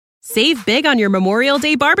Save big on your Memorial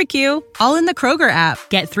Day barbecue, all in the Kroger app.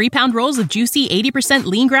 Get 3-pound rolls of juicy 80%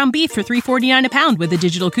 lean ground beef for $3.49 a pound with a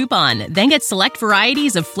digital coupon. Then get select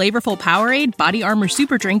varieties of flavorful Powerade, Body Armor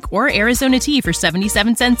Super Drink, or Arizona tea for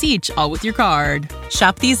 77 cents each, all with your card.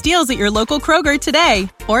 Shop these deals at your local Kroger today,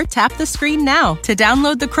 or tap the screen now to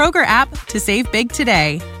download the Kroger app to save big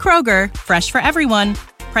today. Kroger, fresh for everyone.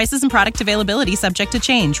 Prices and product availability subject to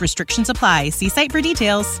change. Restrictions apply. See site for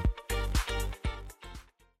details.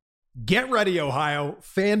 Get ready, Ohio.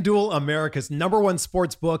 FanDuel, America's #1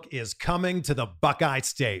 sports book, is coming to the Buckeye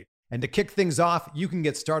State. And to kick things off, you can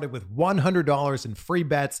get started with $100 in free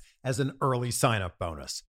bets as an early sign-up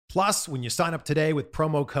bonus. Plus, when you sign up today with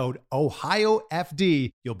promo code OhioFD,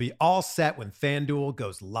 you'll be all set when FanDuel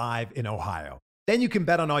goes live in Ohio. Then you can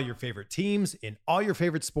bet on all your favorite teams in all your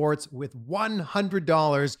favorite sports with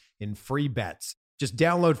 $100 in free bets. Just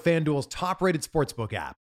download FanDuel's top-rated sportsbook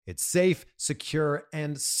app. It's safe, secure,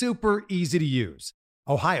 and super easy to use.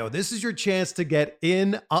 Ohio, this is your chance to get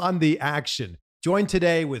in on the action. Join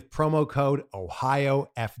today with promo code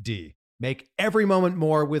OhioFD. Make every moment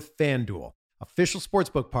more with FanDuel, official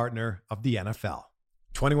sportsbook partner of the NFL.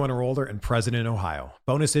 21 or older and present in Ohio.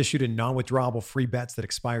 Bonus issued in non-withdrawable free bets that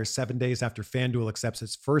expires 7 days after FanDuel accepts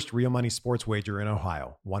its first real money sports wager in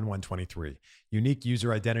Ohio, 1/1/23. Unique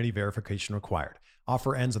user identity verification required.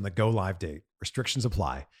 Offer ends on the go live date. Restrictions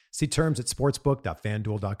apply. See terms at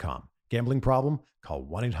sportsbook.fanduel.com. Gambling problem? Call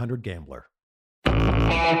 1-800-GAMBLER.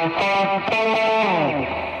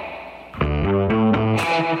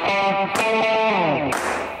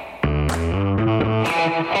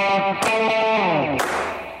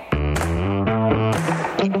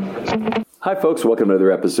 Hi, folks. Welcome to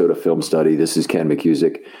another episode of Film Study. This is Ken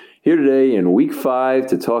McCusick here today in Week 5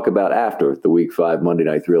 to talk about, after the Week 5 Monday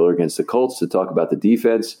Night Thriller against the Colts, to talk about the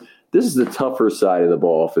defense. This is the tougher side of the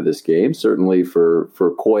ball for this game. Certainly for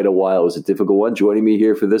quite a while, it was a difficult one. Joining me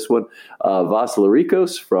here for this one, Vas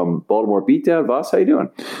Larikos from Baltimore Beatdown. Vas, how you doing?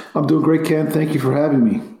 I'm doing great, Ken. Thank you for having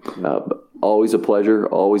me. Always a pleasure.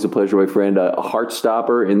 Always a pleasure, my friend. A heart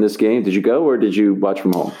stopper in this game. Did you go or did you watch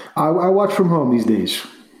from home? I watch from home these days.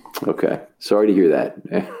 Okay, sorry to hear that.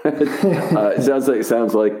 It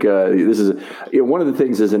sounds like this is one of the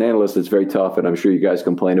things as an analyst that's very tough, and I'm sure you guys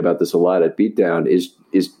complain about this a lot at Beatdown.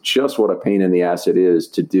 Is just what a pain in the ass it is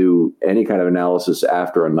to do any kind of analysis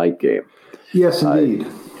after a night game. Yes, indeed.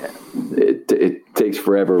 It takes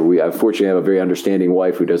forever. I fortunately have a very understanding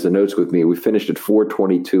wife who does the notes with me. We finished at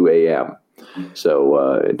 4:22 a.m.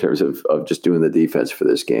 So in terms of just doing the defense for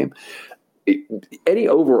this game. Any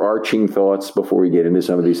overarching thoughts before we get into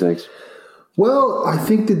some of these things? Well, I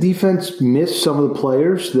think the defense missed some of the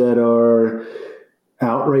players that are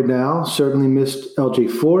out right now. Certainly missed L.J.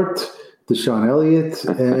 Fort, Deshaun Elliott,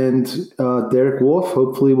 and Derek Wolfe.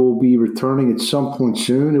 Hopefully will be returning at some point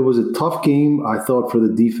soon. It was a tough game, I thought, for the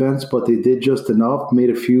defense, but they did just enough, made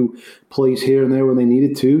a few plays here and there when they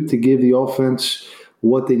needed to give the offense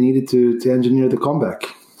what they needed to engineer the comeback.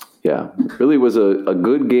 Yeah, really was a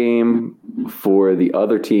good game for the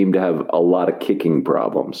other team to have a lot of kicking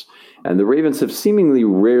problems. And the Ravens have seemingly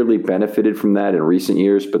rarely benefited from that in recent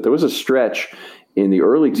years, but there was a stretch in the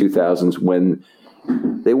early 2000s when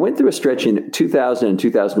they went through a stretch in 2000 and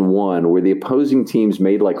 2001 where the opposing teams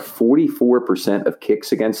made like 44% of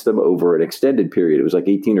kicks against them over an extended period. It was like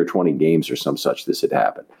 18 or 20 games or some such this had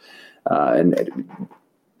happened. And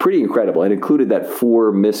pretty incredible. It included that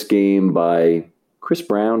 4 missed game by Chris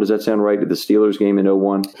Brown, does that sound right? The Steelers game in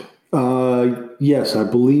 2001? Yes, I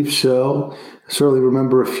believe so. I certainly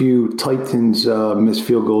remember a few Titans missed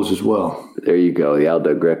field goals as well. There you go. The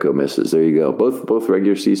Aldo Greco misses. There you go. Both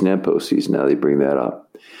regular season and postseason. Now they bring that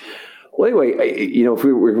up. Well, anyway, if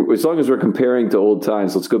we as long as we're comparing to old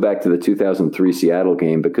times, let's go back to the 2003 Seattle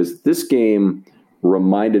game because this game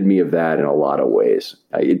reminded me of that in a lot of ways.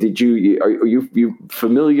 Are you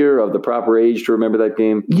familiar of the proper age to remember that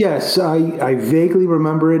game? Yes, I vaguely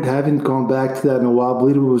remember it. Haven't gone back to that in a while. I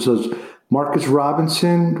believe it was Marcus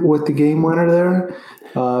Robinson with the game winner there,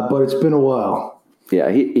 but it's been a while.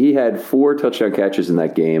 Yeah, he had 4 touchdown catches in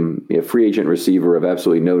that game. A free agent receiver of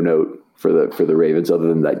absolutely no note for the Ravens other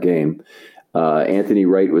than that game. Anthony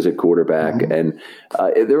Wright was at quarterback, and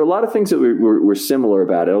there were a lot of things that were similar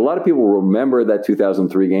about it. A lot of people remember that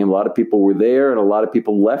 2003 game. A lot of people were there, and a lot of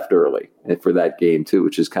people left early for that game too,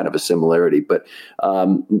 which is kind of a similarity. But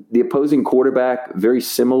the opposing quarterback, very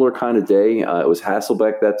similar kind of day. It was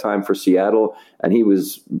Hasselbeck that time for Seattle, and he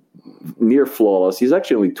was near flawless. He's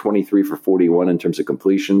actually only 23 for 41 in terms of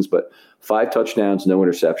completions, but 5 touchdowns, no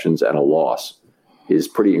interceptions, and a loss is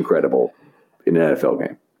pretty incredible in an NFL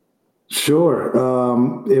game. Sure.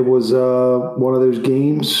 It was one of those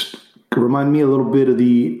games Remind me a little bit of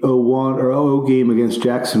the 0-1 or 0-0 game against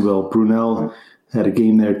Jacksonville. Brunell had a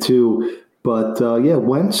game there too. But,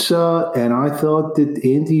 Wentz, and I thought that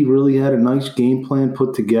Andy really had a nice game plan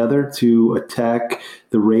put together to attack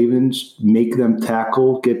the Ravens, make them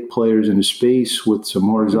tackle, get players into space with some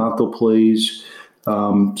horizontal plays.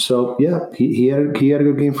 He had a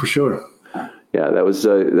good game for sure. Yeah, that was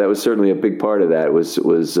certainly a big part of that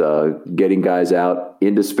was getting guys out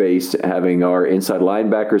into space, having our inside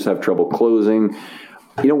linebackers have trouble closing.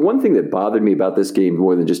 One thing that bothered me about this game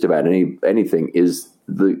more than just about anything is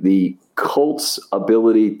the Colts'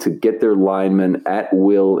 ability to get their linemen at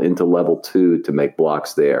will into level 2 to make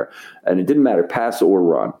blocks there. And it didn't matter, pass or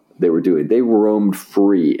run, they roamed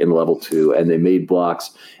free in level 2, and they made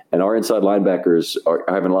blocks. And our inside linebackers are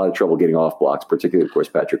having a lot of trouble getting off blocks, particularly, of course,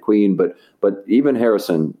 Patrick Queen. But even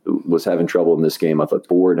Harrison was having trouble in this game. I thought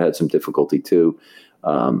Board had some difficulty, too.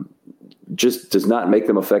 Just does not make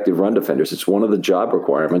them effective run defenders. It's one of the job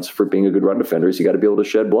requirements for being a good run defender is you got to be able to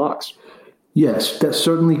shed blocks. Yes, that's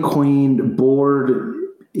certainly Queen. Board,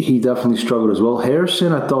 he definitely struggled as well.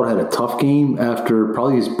 Harrison, I thought, had a tough game after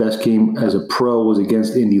probably his best game as a pro was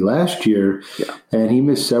against Indy last year. Yeah. And he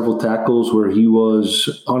missed several tackles where he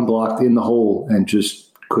was unblocked in the hole and just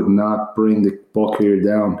could not bring the ball carrier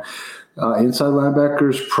down. Inside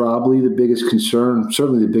linebackers, probably the biggest concern,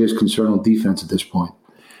 certainly the biggest concern on defense at this point.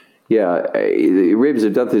 Yeah, the Ravens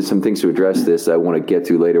have done some things to address this I want to get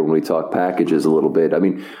to later when we talk packages a little bit. I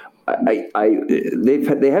mean,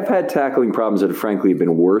 they have had tackling problems that frankly have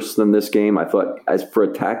been worse than this game. I thought as for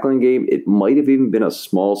a tackling game, it might have even been a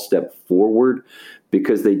small step forward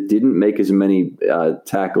because they didn't make as many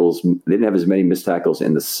tackles. They didn't have as many missed tackles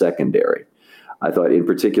in the secondary. I thought in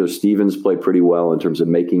particular Stevens played pretty well in terms of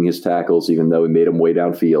making his tackles, even though he made them way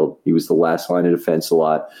downfield. He was the last line of defense a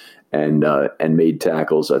lot and made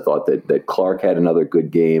tackles. I thought that Clark had another good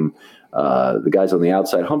game. The guys on the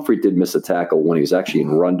outside, Humphrey did miss a tackle when he was actually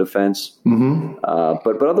in run defense. Mm-hmm.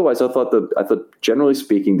 But otherwise, I thought generally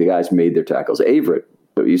speaking, the guys made their tackles. Averett,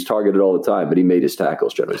 he's targeted all the time, but he made his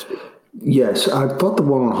tackles generally speaking. Yes, I thought the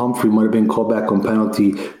one on Humphrey might have been called back on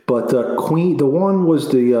penalty, but Queen, the one was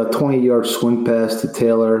the 20-yard swing pass to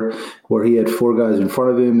Taylor where he had four guys in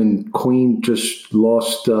front of him, and Queen just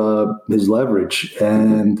lost his leverage,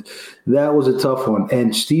 and that was a tough one.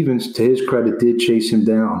 And Stevens, to his credit, did chase him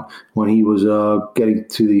down when he was getting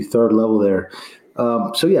to the third level there.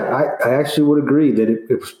 I actually would agree that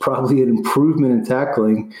it was probably an improvement in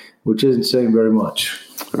tackling, which isn't saying very much.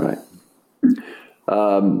 All right.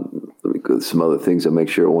 Let me go to some other things I'll make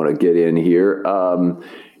sure I want to get in here.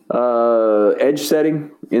 Edge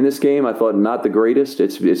setting in this game, I thought not the greatest.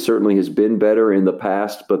 It certainly has been better in the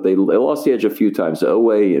past, but they lost the edge a few times.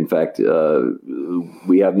 Oweh, in fact,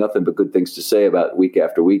 we have nothing but good things to say about week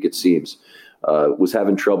after week, it seems, was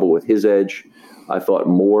having trouble with his edge. I thought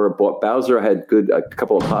Bowser had a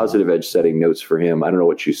couple of positive edge setting notes for him. I don't know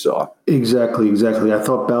what you saw. Exactly. I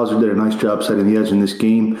thought Bowser did a nice job setting the edge in this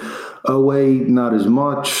game. Oweh, not as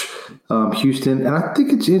much. Houston, and I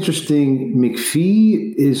think it's interesting,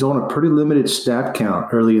 McPhee is on a pretty limited snap count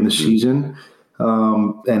early in the season.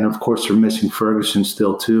 And, of course, they're missing Ferguson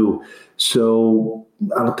still, too. So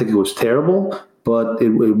I don't think it was terrible, but it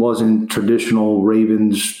wasn't traditional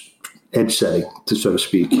Ravens edge setting, so to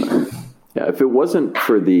speak. Yeah, if it wasn't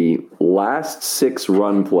for the last 6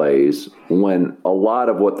 run plays, when a lot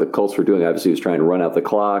of what the Colts were doing, obviously, was trying to run out the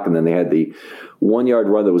clock, and then they had the 1-yard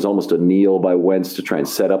run that was almost a kneel by Wentz to try and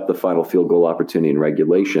set up the final field goal opportunity in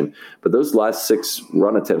regulation. But those last 6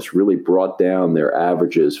 run attempts really brought down their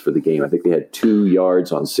averages for the game. I think they had 2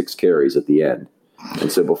 yards on 6 carries at the end.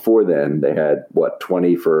 And so before then, they had,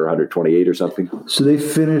 20 for 128 or something? So they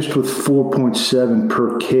finished with 4.7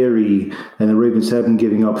 per carry, and the Ravens had been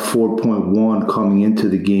giving up 4.1 coming into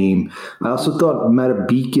the game. I also thought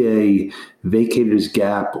Matabike vacated his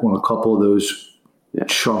gap on a couple of those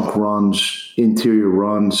chunk runs, interior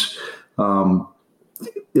runs.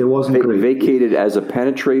 It wasn't great. Vacated as a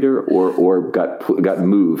penetrator or got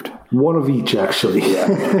moved? One of each, actually.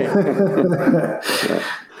 Yeah.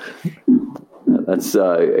 That's,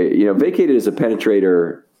 vacated as a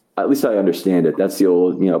penetrator, at least I understand it. That's the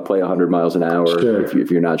old, play 100 miles an hour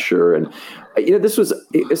if you're not sure. And, this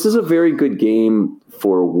is a very good game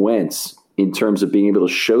for Wentz in terms of being able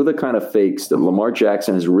to show the kind of fakes that Lamar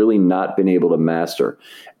Jackson has really not been able to master.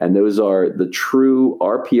 And those are the true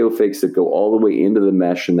RPO fakes that go all the way into the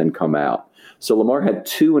mesh and then come out. So Lamar had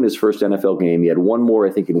 2 in his first NFL game. He had 1 more,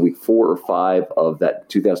 I think, in week 4 or 5 of that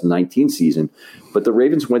 2019 season. But the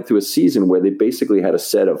Ravens went through a season where they basically had a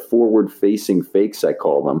set of forward-facing fakes, I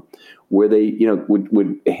call them, where they,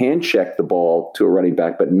 would hand check the ball to a running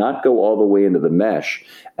back, but not go all the way into the mesh.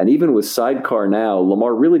 And even with sidecar now,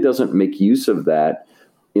 Lamar really doesn't make use of that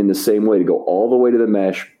in the same way to go all the way to the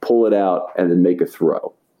mesh, pull it out, and then make a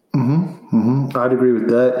throw. I'd agree with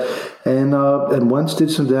that. And Wentz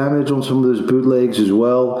did some damage on some of those bootlegs as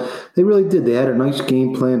well. They really did. They had a nice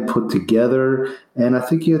game plan put together, and I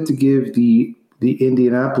think you have to give the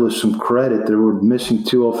Indianapolis some credit. They were missing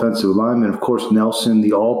 2 offensive linemen. Of course, Nelson,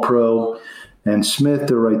 the All-Pro, and Smith,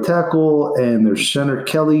 their right tackle, and their center,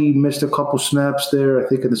 Kelly, missed a couple snaps there, I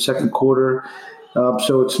think, in the second quarter.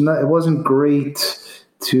 So it wasn't great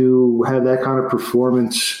to have that kind of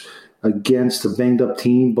performance against a banged-up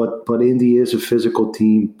team, but Indy is a physical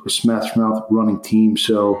team, a smash-mouth running team.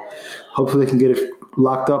 So hopefully they can get it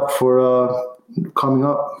locked up for coming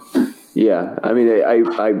up. Yeah, I mean,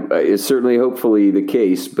 it's certainly hopefully the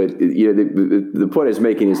case, but the point I was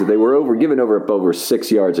making is that they were given over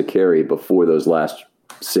 6 yards a carry before those last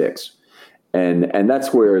 6, and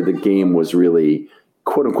that's where the game was really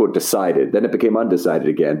quote unquote decided. Then it became undecided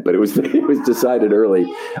again, but it was decided early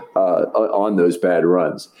on those bad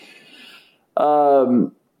runs.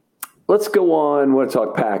 Let's go on. I want to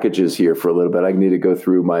talk packages here for a little bit. I need to go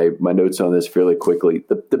through my notes on this fairly quickly.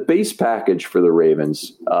 The base package for the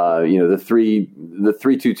Ravens, the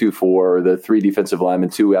 3-2-2-4, the 3 defensive linemen,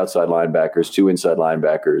 2 outside linebackers, 2 inside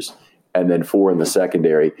linebackers, and then 4 in the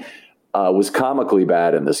secondary, was comically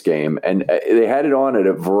bad in this game. And they had it on at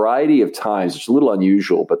a variety of times. It's a little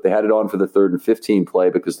unusual, but they had it on for the 3rd and 15 play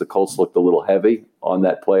because the Colts looked a little heavy on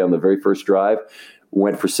that play on the very first drive.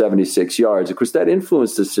 Went for 76 yards. Of course, that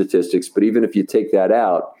influenced the statistics, but even if you take that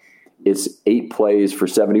out, it's 8 plays for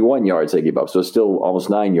 71 yards they gave up, so still almost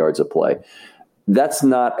 9 yards a play. That's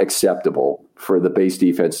not acceptable for the base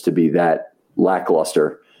defense to be that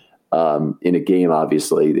lackluster in a game,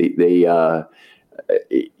 obviously.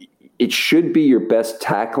 It should be your best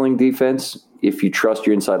tackling defense. If you trust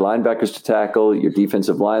your inside linebackers to tackle, your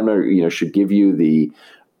defensive linemen should give you the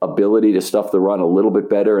ability to stuff the run a little bit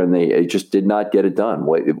better, and they just did not get it done.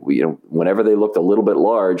 Whenever they looked a little bit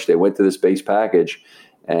large, they went to this base package,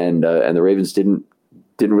 and the Ravens didn't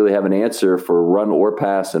really have an answer for run or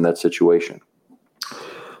pass in that situation.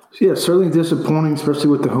 Yeah, certainly disappointing, especially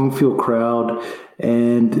with the home field crowd.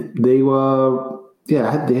 And they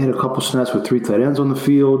had a couple snaps with 3 tight ends on the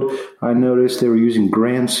field. I noticed they were using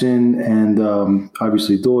Granson and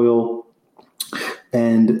obviously Doyle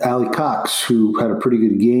and Ali Cox, who had a pretty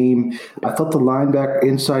good game. I thought the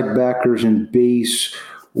inside backers and base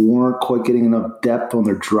weren't quite getting enough depth on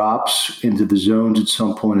their drops into the zones at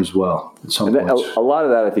some point as well. A lot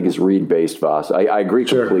of that, I think, is read-based, Voss. I agree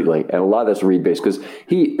completely. And a lot of that's read-based because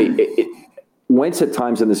Wentz at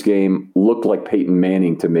times in this game looked like Peyton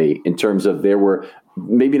Manning to me in terms of there were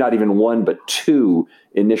maybe not even 1, but 2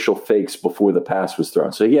 initial fakes before the pass was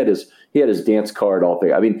thrown. So he had his dance card all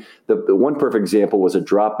thing. I mean, the one perfect example was a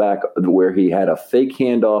drop back where he had a fake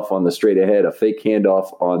handoff on the straight ahead, a fake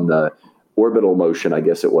handoff on the orbital motion, I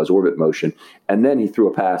guess it was, orbit motion, and then he threw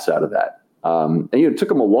a pass out of that. And it took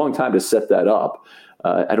him a long time to set that up.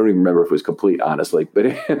 I don't even remember if it was complete, honestly, but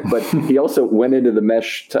he also went into the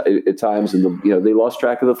mesh at times, and they lost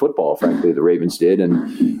track of the football. Frankly, the Ravens did,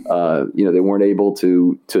 and they weren't able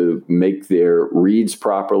to make their reads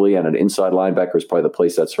properly. And an inside linebacker is probably the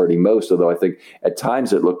place that's hurting most. Although I think at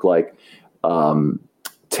times it looked like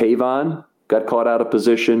Tavon got caught out of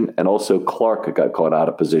position, and also Clark got caught out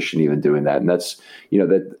of position even doing that. And that's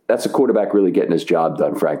a quarterback really getting his job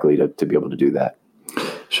done, frankly, to be able to do that.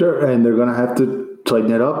 Sure, and they're going to have to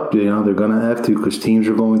tighten it up. They're going to have to, because teams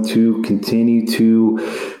are going to continue to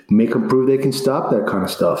make them prove they can stop that kind of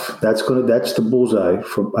stuff. That's the bullseye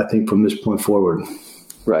from this point forward.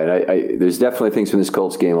 Right. There's definitely things from this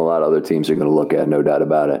Colts game a lot of other teams are going to look at, no doubt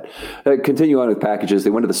about it. Continue on with packages.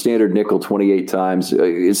 They went to the standard nickel 28 times.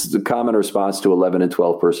 It's the common response to 11 and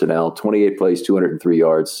 12 personnel. 28 plays, 203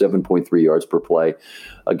 yards, 7.3 yards per play.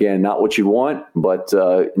 Again, not what you want, but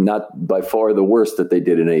not by far the worst that they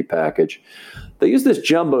did in a package. They used this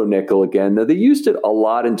jumbo nickel again. Now, they used it a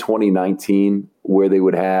lot in 2019 where they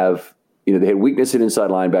would have, they had weakness in inside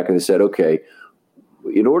linebacker. They said, okay,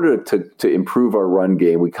 in order to improve our run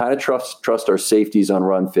game, we kind of trust our safeties on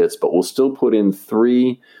run fits, but we'll still put in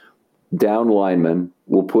 3 down linemen.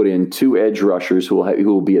 We'll put in 2 edge rushers who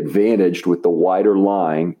will be advantaged with the wider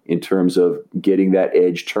line in terms of getting that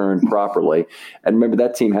edge turned properly. And remember,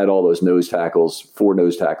 that team had all those nose tackles, 4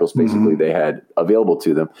 nose tackles basically they had available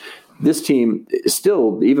to them. This team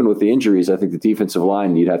still, even with the injuries, I think the defensive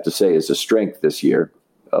line, you'd have to say, is a strength this year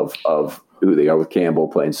of who they are with Campbell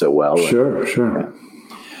playing so well. Sure.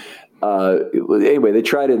 Anyway, they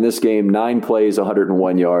tried it in this game, 9 plays,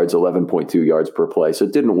 101 yards, 11.2 yards per play. So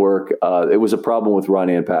it didn't work. It was a problem with run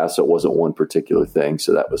and pass. So it wasn't one particular thing.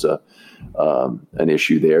 So that was an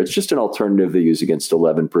issue there. It's just an alternative they use against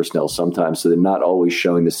 11 personnel sometimes. So they're not always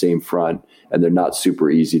showing the same front, and they're not super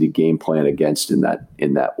easy to game plan against in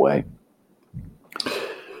that way.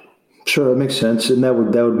 Sure, that makes sense. And that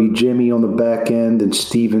would be Jimmy on the back end and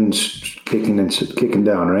Stevens kicking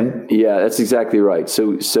down, right? Yeah, that's exactly right.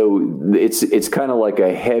 So it's kind of like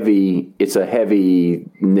a heavy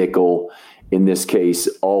nickel in this case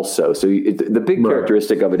also. So the big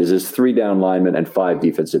characteristic of it is there's 3 down linemen and 5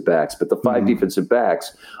 defensive backs, but the 5 defensive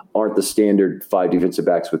backs aren't the standard 5 defensive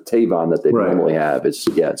backs with Tavon that they normally have.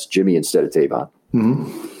 It's Jimmy instead of Tavon.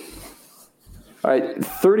 Mm-hmm. All right,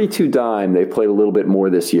 32 dime, they played a little bit more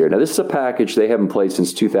this year. Now, this is a package they haven't played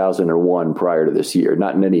since 2001 prior to this year.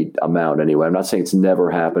 Not in any amount anyway. I'm not saying it's never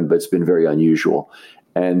happened, but it's been very unusual.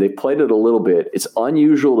 And they played it a little bit. It's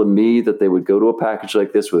unusual to me that they would go to a package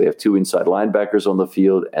like this where they have 2 inside linebackers on the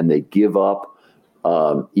field and they give up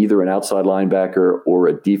either an outside linebacker or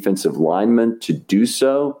a defensive lineman to do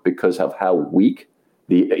so because of how weak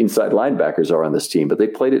the inside linebackers are on this team. But they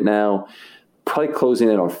played it now probably closing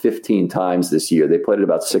in on 15 times this year. They played it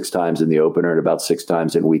about 6 times in the opener and about 6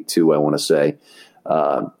 times in week 2, I want to say.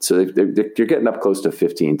 So they're getting up close to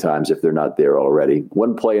 15 times if they're not there already.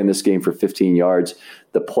 One play in this game for 15 yards.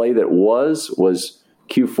 The play that was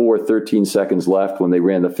Q4, 13 seconds left when they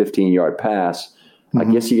ran the 15-yard pass. Mm-hmm.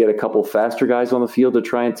 I guess you get a couple faster guys on the field to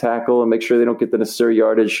try and tackle and make sure they don't get the necessary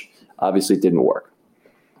yardage. Obviously, it didn't work.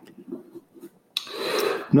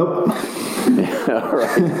 Nope. All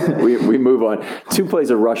right. We move on. 2 plays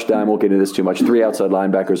of rush dime. Won't get into this too much. 3 outside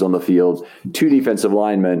linebackers on the field, 2 defensive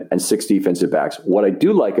linemen, and 6 defensive backs. What I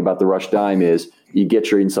do like about the rush dime is you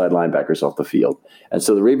get your inside linebackers off the field. And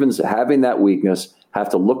so the Ravens, having that weakness, have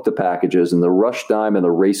to look to packages. And the rush dime and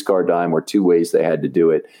the race car dime were 2 ways they had to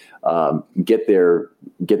do it. Get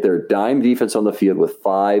their dime defense on the field with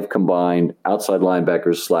 5 combined outside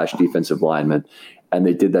linebackers / defensive linemen. And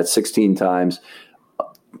they did that 16 times.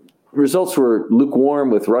 Results were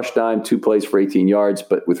lukewarm with rush dime, 2 plays for 18 yards,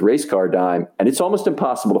 but with race car dime, and it's almost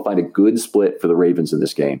impossible to find a good split for the Ravens in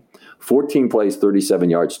this game. 14 plays, 37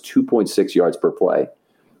 yards, 2.6 yards per play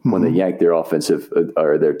when they yanked their offensive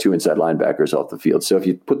or their 2 inside linebackers off the field. So if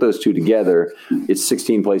you put those 2 together, it's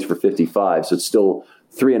 16 plays for 55. So it's still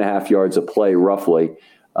 3.5 yards a play roughly.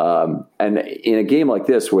 And in a game like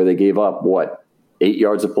this where they gave up, 8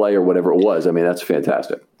 yards a play or whatever it was, I mean, that's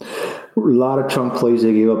fantastic. A lot of chunk plays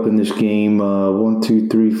they gave up in this game. 1, 2,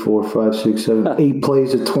 3, 4, 5, 6, 7, 8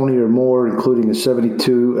 plays of 20 or more, including a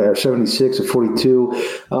 72 or 76 of 42.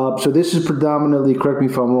 So this is predominantly, correct me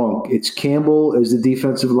if I'm wrong, it's Campbell as the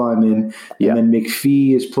defensive lineman, and then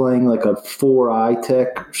McPhee is playing like a 4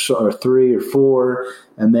 tech or 3 or 4,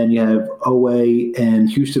 and then you have Owe and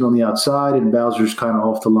Houston on the outside, and Bowser's kind of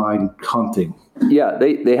off the line hunting. Yeah,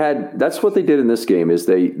 they had. That's what they did in this game. Is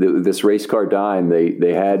this race car dime?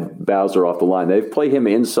 They had Bowser off the line. They play him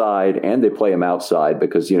inside and they play him outside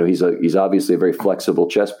because he's obviously a very flexible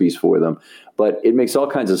chess piece for them. But it makes all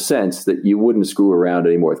kinds of sense that you wouldn't screw around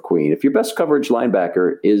anymore with Queen. If your best coverage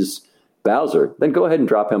linebacker is Bowser, then go ahead and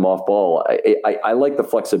drop him off ball. I like the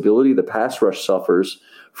flexibility. The pass rush suffers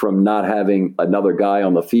from not having another guy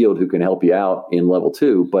on the field who can help you out in level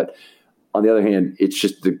 2, but on the other hand, it's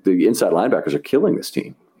just the inside linebackers are killing this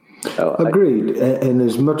team. Agreed. And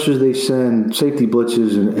as much as they send safety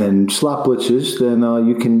blitzes and slot blitzes, then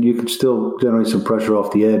you can still generate some pressure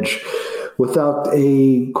off the edge without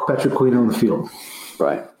a Patrick Queen on the field.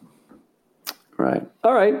 Right.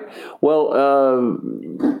 All right. Well,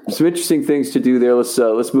 some interesting things to do there.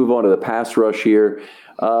 Let's move on to the pass rush here.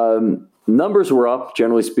 Numbers were up,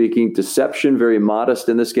 generally speaking. Deception, very modest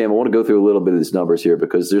in this game. I want to go through a little bit of these numbers here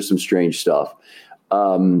because there's some strange stuff.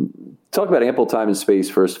 Talk about ample time and space,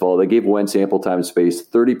 first of all. They gave Wentz ample time and space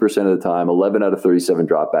 30% of the time, 11 out of 37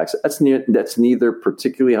 dropbacks. That's neither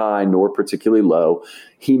particularly high nor particularly low.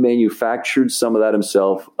 He manufactured some of that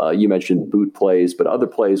himself. You mentioned boot plays, but other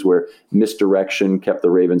plays where misdirection kept the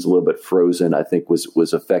Ravens a little bit frozen, I think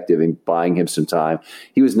was effective in buying him some time.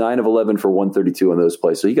 He was 9 of 11 for 132 on those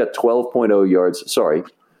plays. So he got 12.0 yards. Sorry.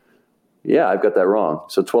 Yeah, I've got that wrong.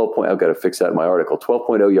 So I've got to fix that in my article.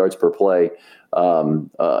 12.0 yards per play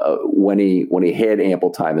when he had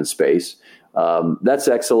ample time and space. That's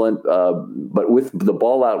excellent. But with the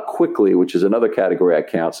ball out quickly, which is another category I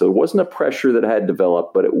count. So it wasn't a pressure that had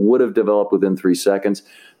developed, but it would have developed within 3 seconds.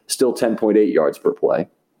 Still 10.8 yards per play.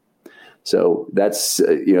 So that's,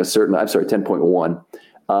 certain. I'm sorry, 10.1.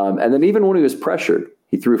 And then even when he was pressured,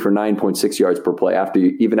 he threw for 9.6 yards per play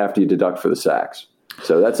even after you deduct for the sacks.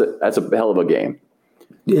 So that's a hell of a game.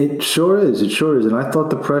 It sure is. And I thought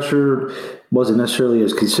the pressure wasn't necessarily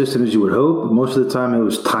as consistent as you would hope. Most of the time it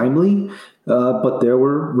was timely, but there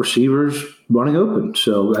were receivers running open.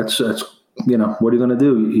 So that's what are you going to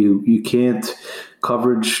do? You can't.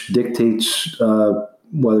 Coverage dictates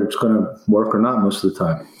whether it's going to work or not most of the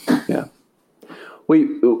time. Yeah.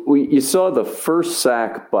 You saw the first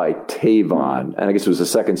sack by Tavon, and I guess it was the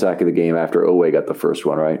second sack of the game after Oweh got the first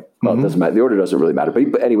one, right? Well, it doesn't matter. The order doesn't really matter.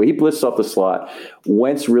 But anyway, he blitzed off the slot.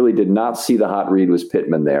 Wentz really did not see the hot read was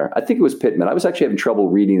Pittman there. I think it was Pittman. I was actually having trouble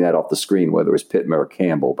reading that off the screen, whether it was Pittman or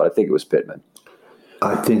Campbell, but I think it was Pittman.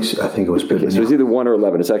 I think it was Pittman. Okay, so it was either 1 or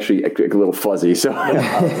 11. It's actually a little fuzzy. So,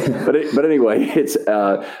 but anyway, it's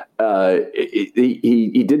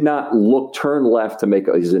he did not turn left to make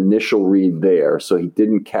his initial read there, so he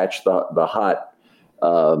didn't catch the hot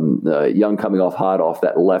Young coming off hot off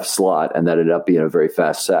that left slot, and that ended up being a very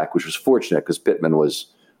fast sack, which was fortunate because Pittman was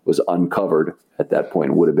uncovered at that point.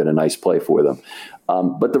 It would have been a nice play for them.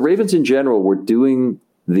 But the Ravens in general were doing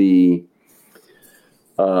the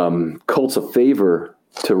Colts a favor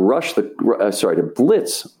to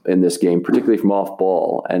blitz in this game, particularly from off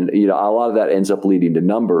ball. And, a lot of that ends up leading to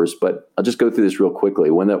numbers, but I'll just go through this real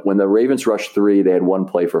quickly. When the Ravens rushed 3, they had 1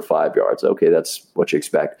 play for 5 yards. Okay, that's what you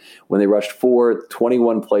expect. When they rushed 4,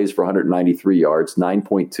 21 plays for 193 yards,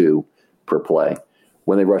 9.2 per play.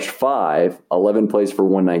 When they rushed 5, 11 plays for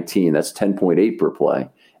 119. That's 10.8 per play.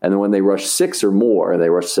 And then when they rushed 6 or more, they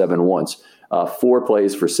rushed 7 once, 4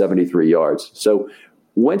 plays for 73 yards. So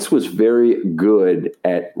Wentz was very good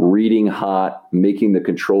at reading hot, making the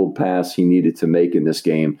controlled pass he needed to make in this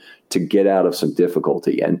game to get out of some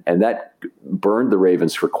difficulty. And that burned the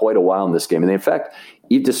Ravens for quite a while in this game. And in fact,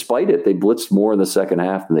 despite it, they blitzed more in the second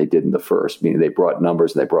half than they did in the first, meaning they brought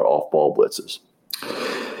numbers and they brought off-ball blitzes.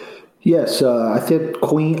 Yes, I think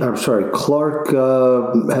Clark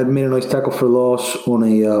had made a nice tackle for loss on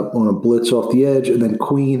a blitz off the edge, and then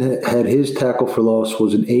Queen had his tackle for loss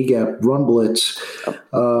was an A-gap run blitz,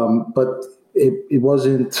 but it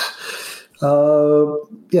wasn't.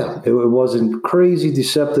 It wasn't crazy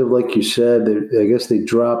deceptive like you said. I guess they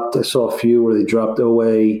dropped. I saw a few where they dropped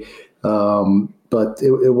Oweh. But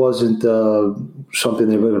it wasn't something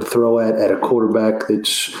they were going to throw at a quarterback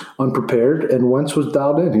that's unprepared. And Wentz was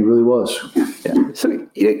dialed in. He really was. Yeah. So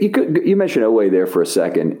you mentioned Oweh there for a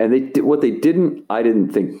second, and I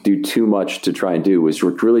didn't think do too much to try and do was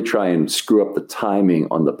really try and screw up the timing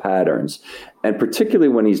on the patterns, and particularly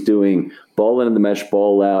when he's doing ball in the mesh,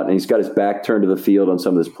 ball out, and he's got his back turned to the field on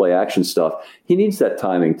some of this play action stuff. He needs that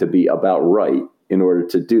timing to be about right in order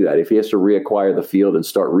to do that. If he has to reacquire the field and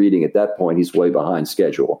start reading at that point, he's way behind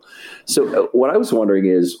schedule. So what I was wondering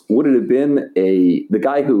is, would it have been the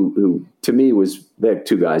guy who to me they had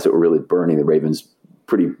 2 guys that were really burning the Ravens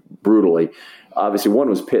pretty brutally. Obviously, one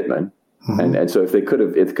was Pittman. Mm-hmm. And so if they could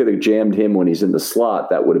have jammed him when he's in the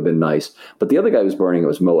slot, that would have been nice. But the other guy who was burning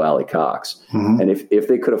was Mo Alley-Cox. Mm-hmm. And if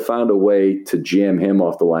they could have found a way to jam him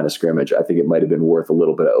off the line of scrimmage, I think it might have been worth a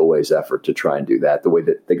little bit of Oweh's effort to try and do that, the way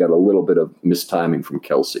that they got a little bit of mistiming from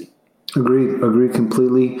Kelce. Agreed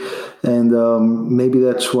completely. And maybe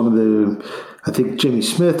that's one of I think Jimmy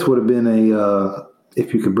Smith would have been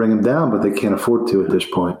if you could bring him down, but they can't afford to at this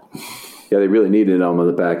point. Yeah, they really needed him on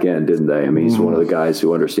the back end, didn't they? I mean, he's one of the guys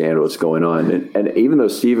who understand what's going on. And even though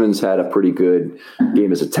Stevens had a pretty good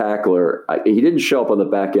game as a tackler, he didn't show up on the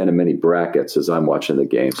back end in many brackets as I'm watching the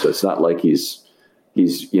game. So it's not like he's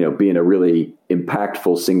being a really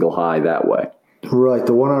impactful single high that way. Right.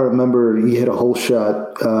 The one I remember, he hit a hole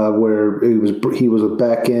shot where he was a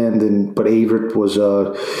back end, but Averett was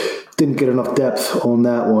didn't get enough depth on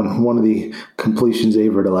that one. One of the completions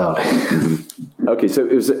Averett allowed. Okay, so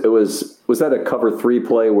it was that a cover 3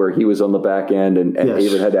 play where he was on the back end and yes.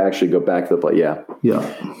 Averett had to actually go back to the play? Yeah.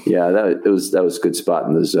 That was a good spot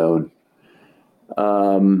in the zone.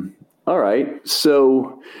 All right,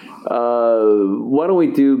 so why don't we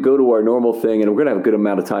go to our normal thing, and we're going to have a good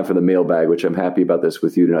amount of time for the mailbag, which I'm happy about this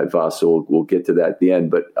with you tonight, Voss. So we'll get to that at the end.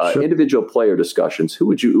 But sure. Individual player discussions. Who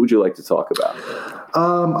would you like to talk about?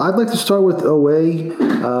 I'd like to start with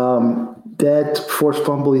Oweh. That forced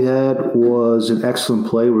fumble he had was an excellent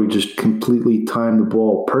play where he just completely timed the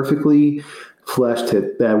ball perfectly, flashed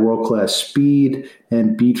at that world-class speed,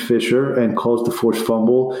 and beat Fisher and caused the forced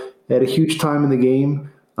fumble at a huge time in the game.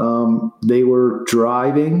 They were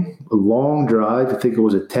driving, a long drive. I think it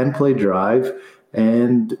was a 10-play drive,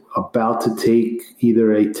 and about to take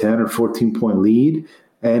either a 10 or 14-point lead,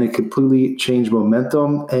 and it completely changed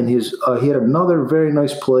momentum. And he had another very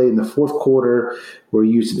nice play in the fourth quarter where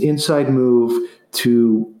he used an inside move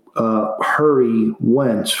to hurry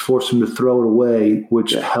Wentz, forced him to throw it away,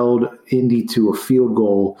 which held Indy to a field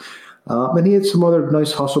goal. And he had some other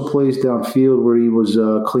nice hustle plays downfield where he was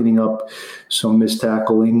cleaning up some missed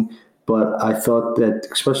tackling. But I thought that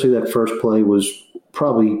especially that first play was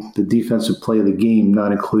probably the defensive play of the game,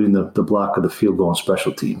 not including the block of the field goal on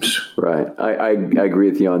special teams. Right. I agree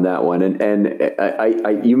with you on that one. And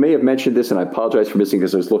I you may have mentioned this, and I apologize for missing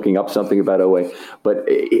because I was looking up something about Oweh. But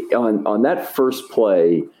on that first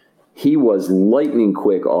play, he was lightning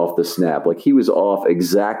quick off the snap. Like he was off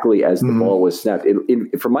exactly as the ball was snapped.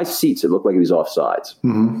 From my seats, it looked like he was offsides.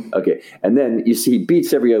 Okay. And then you see he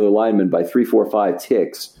beats every other lineman by 3, 4, 5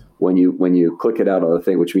 ticks. When you click it out on the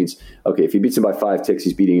thing, which means, okay, if he beats him by 5 ticks,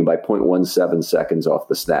 he's beating him by 0.17 seconds off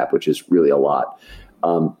the snap, which is really a lot.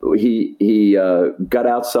 He got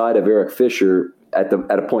outside of Eric Fisher at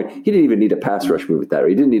a point. He didn't even need a pass rush move at that. Or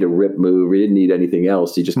he didn't need a rip move. He didn't need anything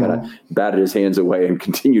else. He just kind of batted his hands away and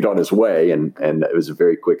continued on his way, and it was a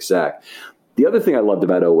very quick sack. The other thing I loved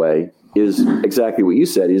about Oweh is exactly what you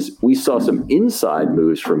said, is we saw some inside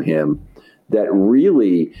moves from him that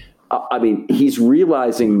really – I mean, he's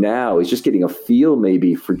realizing now, he's just getting a feel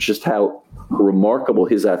maybe for just how remarkable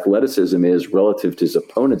his athleticism is relative to his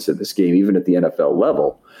opponents in this game, even at the NFL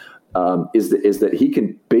level, is that he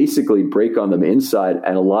can basically break on them inside,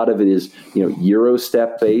 and a lot of it is, Euro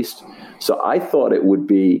step based. So I thought it would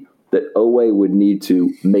be that Oweh would need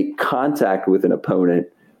to make contact with an opponent.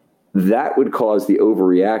 That would cause the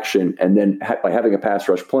overreaction, and then by having a pass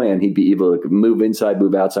rush plan, he'd be able to move inside,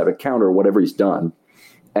 move outside, a counter, whatever he's done.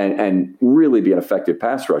 And really be an effective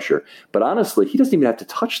pass rusher. But honestly, he doesn't even have to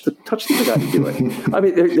touch the guy to do it. I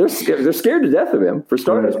mean, they're scared to death of him, for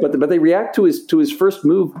starters, but they react to his first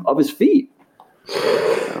move of his feet.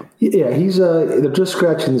 Yeah, they're just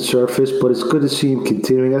scratching the surface, but it's good to see him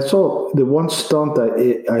continuing. I saw the one stunt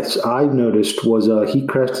that I noticed was he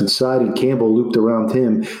crashed inside and Campbell looped around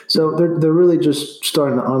him. So they're really just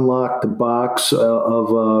starting to unlock the box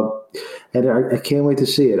and I can't wait to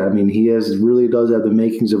see it. I mean, he really does have the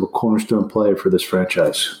makings of a cornerstone player for this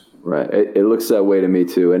franchise. Right. It looks that way to me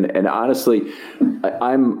too. And honestly,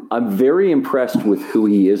 I'm very impressed with who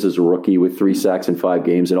he is as a rookie with 3 sacks in 5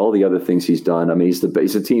 games and all the other things he's done. I mean, he's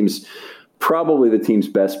the team's probably the team's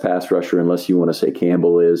best pass rusher, unless you want to say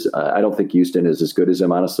Campbell is. I don't think Houston is as good as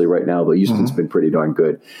him, honestly, right now, though Houston's been pretty darn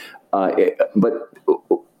good. But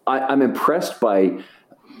I'm impressed by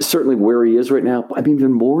certainly where he is right now. I'm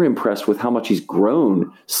even more impressed with how much he's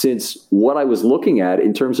grown since what I was looking at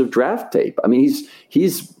in terms of draft tape. I mean,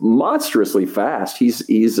 he's monstrously fast. He's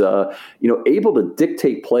able to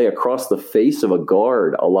dictate play across the face of a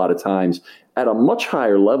guard a lot of times at a much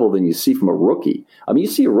higher level than you see from a rookie. I mean, you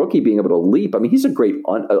see a rookie being able to leap. I mean, he's a great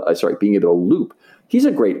being able to loop. He's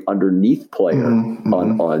a great underneath player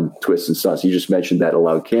on twists and stunts. You just mentioned that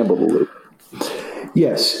allowed Campbell to loop.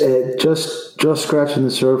 Yes, just scratching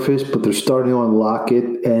the surface, but they're starting to unlock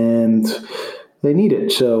it, and they need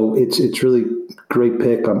it. So it's really great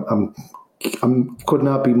pick. I'm could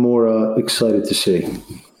not be more excited to see.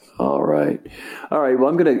 All right. Well,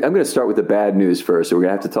 I'm gonna start with the bad news first. So we're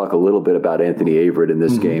gonna have to talk a little bit about Anthony Averett in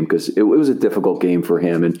this game because it was a difficult game for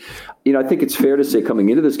him, and I think it's fair to say coming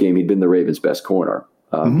into this game he'd been the Ravens' best corner.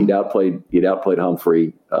 He'd outplayed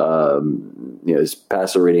Humphrey. His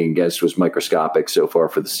passer rating against was microscopic so far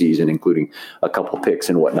for the season, including a couple picks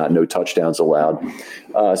and whatnot. No touchdowns allowed.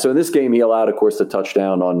 So in this game, he allowed, of course, the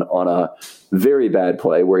touchdown on a very bad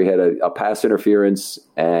play where he had a pass interference,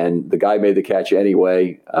 and the guy made the catch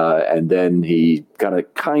anyway. And then he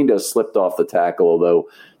kind of slipped off the tackle, although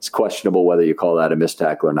it's questionable whether you call that a missed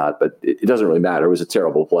tackle or not. But it doesn't really matter. It was a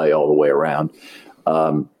terrible play all the way around.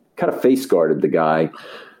 Kind of face guarded the guy.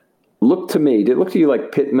 Did it look to you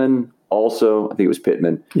like Pittman also? I think it was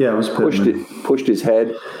Pittman. Yeah, it was Pittman. Pushed his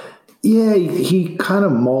head. Yeah, he kind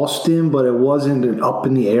of mossed him, but it wasn't an up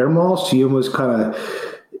in the air moss. He almost kind of,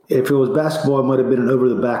 if it was basketball, it might have been an over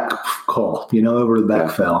the back call, over the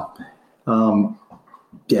back foul.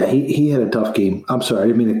 Yeah, he had a tough game. I'm sorry, I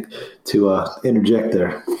didn't mean to interject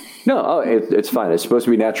there. No, it's fine. It's supposed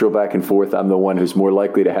to be natural back and forth. I'm the one who's more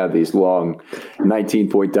likely to have these long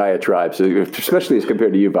 19-point diatribes, especially as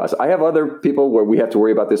compared to you, Voss. I have other people where we have to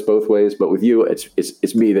worry about this both ways, but with you,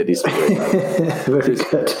 it's me that needs to worry about it. Very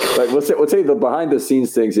good. But we'll say the behind the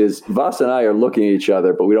scenes things is Voss and I are looking at each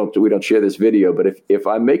other, but we don't share this video. But if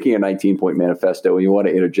I'm making a 19-point manifesto and you want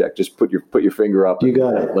to interject, just put your finger up. You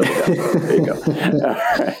got it. Let it go. There you go.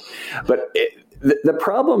 All right. But the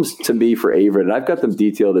problems to me for Averett, and I've got them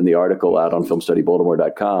detailed in the article out on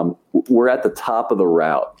filmstudybaltimore.com, were at the top of the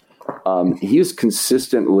route. He was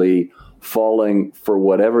consistently falling for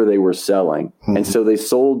whatever they were selling. And so they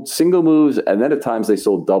sold single moves, and then at times they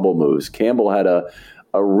sold double moves. Campbell had a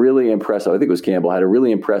really impressive, I think it was Campbell, had a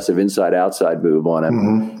really impressive inside-outside move on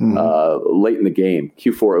him late in the game,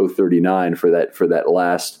 Q4 039 for that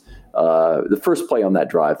last, the first play on that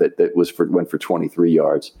drive that went for 23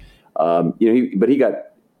 yards. But he got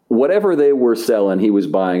whatever they were selling, he was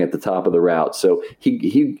buying at the top of the route. So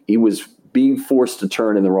he was being forced to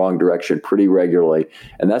turn in the wrong direction pretty regularly.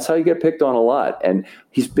 And that's how you get picked on a lot. And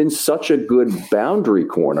he's been such a good boundary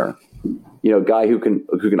corner, guy who can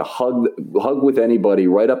hug with anybody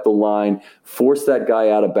right up the line, force that guy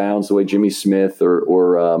out of bounds the way Jimmy Smith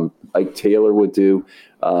or Ike Taylor would do.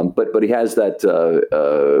 But he has that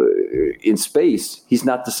in space. He's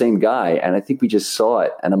not the same guy, and I think we just saw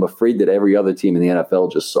it. And I'm afraid that every other team in the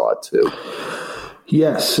NFL just saw it too.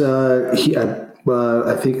 Yes,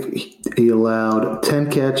 I think he allowed 10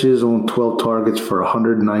 catches on 12 targets for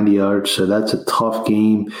 190 yards, so that's a tough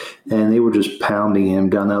game, and they were just pounding him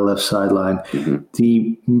down that left sideline.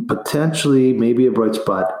 The potentially maybe a bright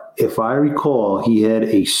spot, if I recall, he had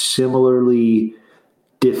a similarly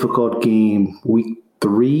difficult game week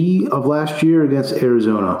 3 of last year against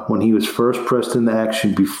Arizona when he was first pressed into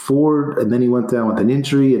action before, and then he went down with an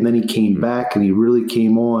injury, and then he came back, and he really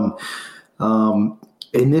came on.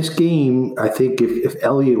 In this game, I think if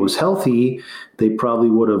Elliott was healthy, they probably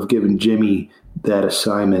would have given Jimmy that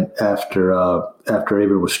assignment after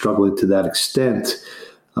Averett was struggling to that extent.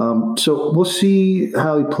 So we'll see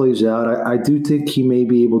how he plays out. I do think he may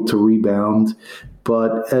be able to rebound,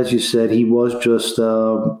 but as you said, he was just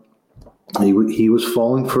he was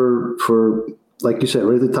falling for like you said,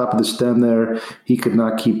 right at the top of the stem there. He could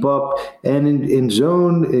not keep up, and in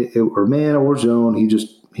zone or man or zone,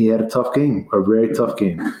 he had a tough game, a very tough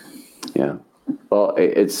game. Yeah. Well,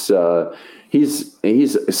 it's he's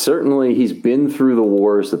been through the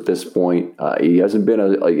wars at this point. He hasn't been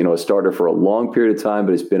a starter for a long period of time,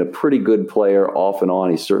 but he's been a pretty good player off and on.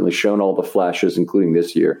 He's certainly shown all the flashes, including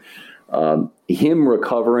this year. Him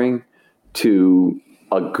recovering to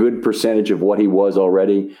a good percentage of what he was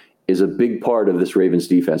already is a big part of this Ravens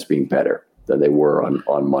defense being better than they were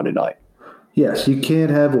on Monday night. Yes, you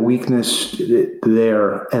can't have a weakness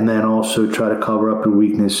there and then also try to cover up your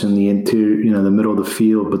weakness in the interior, the middle of the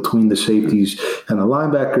field between the safeties and the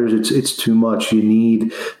linebackers. It's too much. You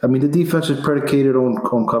need, the defense is predicated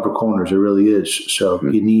on cover corners. It really is. So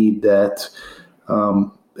you need that.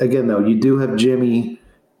 Again, though, you do have Jimmy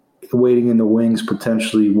waiting in the wings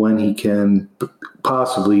potentially when he can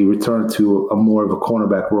possibly return to a more of a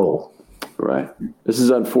cornerback role. Right. This is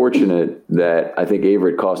unfortunate that I think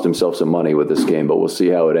Averett cost himself some money with this game, but we'll see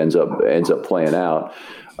how it ends up playing out.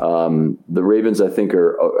 The Ravens, I think,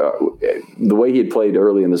 are the way he had played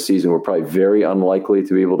early in the season, were probably very unlikely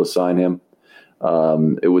to be able to sign him.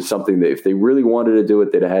 It was something that if they really wanted to do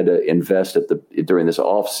it, they'd have had to invest during this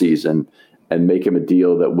off season and make him a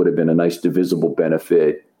deal that would have been a nice divisible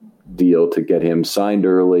benefit deal to get him signed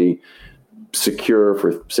early, secure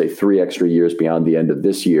for say 3 extra years beyond the end of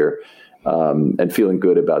this year. And feeling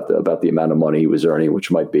good about the amount of money he was earning,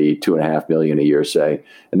 which might be $2.5 million a year, say.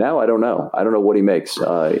 And now I don't know what he makes.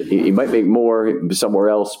 He might make more somewhere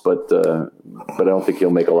else, but I don't think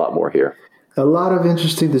he'll make a lot more here. A lot of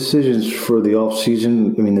interesting decisions for the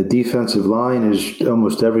offseason. The defensive line is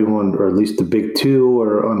almost everyone, or at least the big two,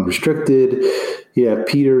 are unrestricted. You have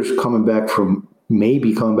Peters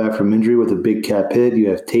maybe coming back from injury with a big cap hit.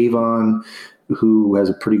 You have Tavon, who has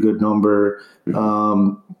a pretty good number.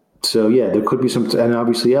 So, yeah, there could be some – and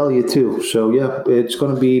obviously Elliott too. So, yeah, it's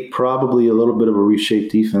going to be probably a little bit of a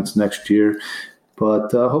reshaped defense next year.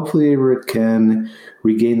 But hopefully Averett can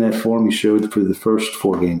regain that form he showed for the first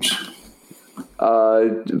 4 games.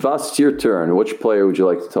 Voss, it's your turn. Which player would you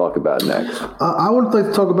like to talk about next? I would like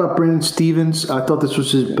to talk about Brandon Stephens. I thought this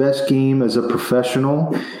was his best game as a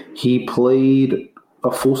professional. He played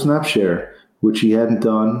a full snap share, which he hadn't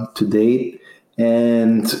done to date.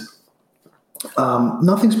 And –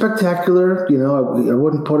 nothing spectacular, I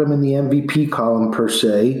wouldn't put him in the MVP column per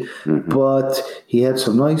se, but he had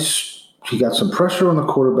he got some pressure on the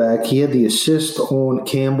quarterback. He had the assist on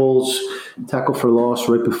Campbell's tackle for loss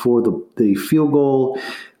right before the field goal.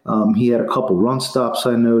 He had a couple run stops,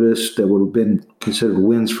 I noticed, that would have been considered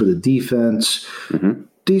wins for the defense.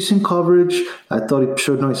 Decent coverage. I thought he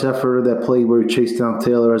showed nice effort. That play where he chased down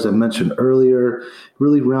Taylor, as I mentioned earlier,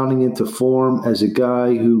 really rounding into form as a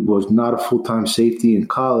guy who was not a full-time safety in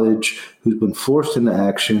college, who's been forced into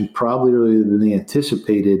action probably earlier than they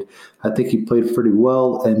anticipated. I think he played pretty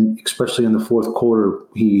well, and especially in the fourth quarter,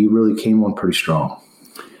 he really came on pretty strong.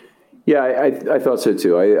 Yeah, I thought so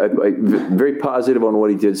too. I very positive on what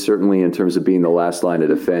he did, certainly in terms of being the last line of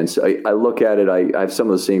defense. I look at it, I have some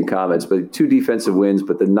of the same comments, but 2 defensive wins,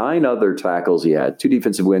 but the 9 other tackles he had, 2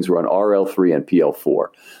 defensive wins were on RL3 and PL4.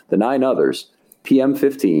 The 9 others,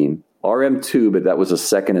 PM15, RM2, but that was a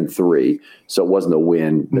 2nd and 3, so it wasn't a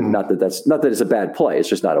win. Not that it's a bad play; it's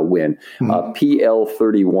just not a win.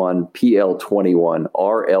 PL31, PL21,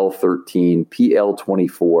 RL13,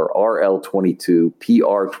 PL24, RL22,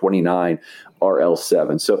 PR29,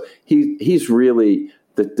 RL7. So he's really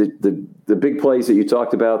the big plays that you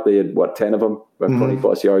talked about. They had 10 of them, about 20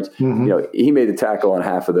 plus yards. He made the tackle on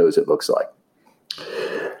half of those. It looks like.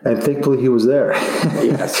 And thankfully, he was there.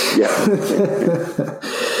 Yes. Yeah.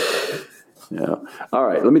 Yeah. All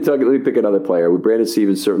right. Let me pick another player. With Brandon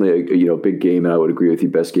Stephens, certainly a big game, and I would agree with you,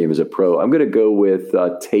 best game as a pro. I'm going to go with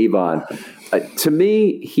Tavon. To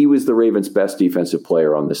me, he was the Ravens' best defensive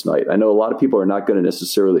player on this night. I know a lot of people are not going to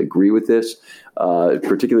necessarily agree with this,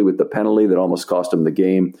 particularly with the penalty that almost cost him the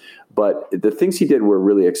game. But the things he did were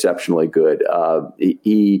really exceptionally good.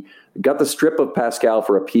 He got the strip of Pascal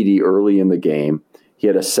for a PD early in the game. He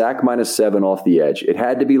had a sack -7 off the edge. It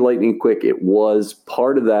had to be lightning quick. It was.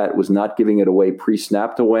 Part of that was not giving it away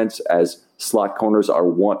pre-snap to Wentz, as slot corners are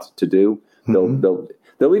wont to do.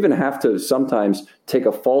 They'll even have to sometimes take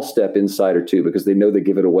a false step inside or two because they know they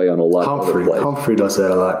give it away on a lot of other plays. Humphrey does that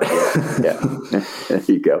a lot. Yeah. There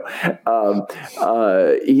you go.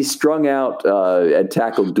 He strung out and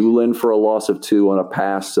tackled Doolin for a loss of 2 on a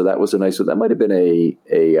pass, so that was a nice one. That might have been a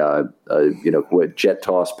jet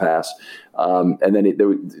toss pass. And then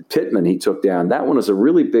Pittman he took down. That one was a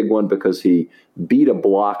really big one because he beat a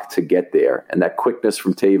block to get there, and that quickness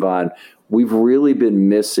from Tavon. We've really been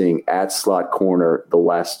missing at slot corner the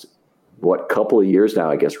last, couple of years now,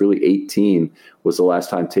 I guess. Really 18 was the last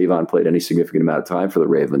time Tavon played any significant amount of time for the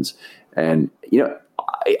Ravens. And,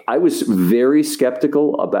 I was very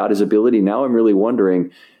skeptical about his ability. Now I'm really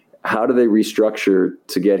wondering, how do they restructure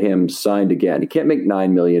to get him signed again? He can't make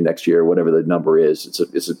 $9 million next year, whatever the number is.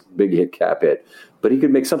 It's a big hit cap hit. But he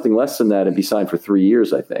could make something less than that and be signed for 3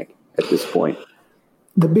 years, I think, at this point.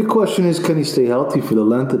 The big question is, can he stay healthy for the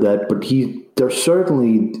length of that? But there's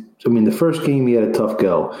certainly, the first game he had a tough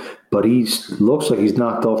go, but he looks like he's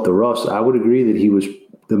knocked off the rust. I would agree that he was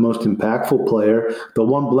the most impactful player. The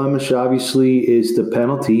one blemish, obviously, is the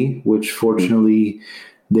penalty, which fortunately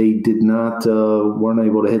they did not, weren't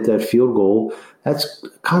able to hit that field goal. That's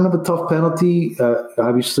kind of a tough penalty.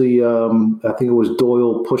 Obviously, I think it was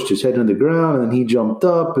Doyle pushed his head into the ground, and then he jumped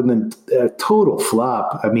up, and then a total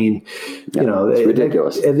flop. It's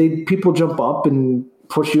ridiculous. People jump up and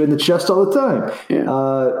push you in the chest all the time.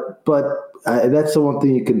 Yeah. But that's the one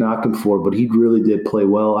thing you could knock him for. But he really did play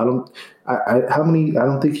well. I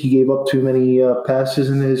don't think he gave up too many passes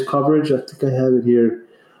in his coverage. I think I have it here.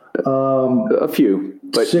 A few.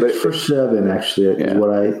 But 6 for 7, actually, is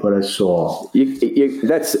what I saw.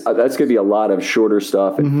 That's going to be a lot of shorter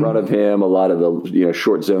stuff in front of him, a lot of the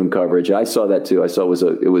short zone coverage. I saw that too. I saw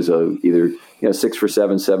it was either 6 for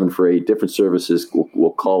 7, 7 for 8. Different services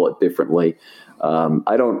will call it differently.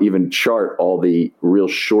 I don't even chart all the real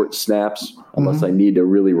short snaps unless I need to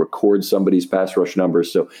really record somebody's pass rush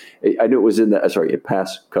numbers. So I knew it was in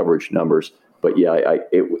pass coverage numbers. But yeah,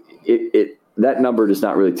 that number does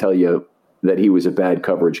not really tell you that he was a bad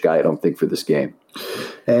coverage guy, I don't think, for this game.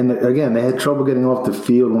 And again, they had trouble getting off the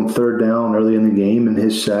field on 3rd down early in the game, and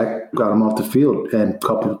his sack got him off the field. And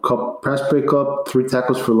couple pass breakup, 3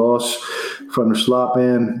 tackles for loss from the slot,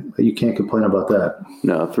 man. You can't complain about that.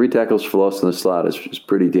 No, 3 tackles for loss in the slot is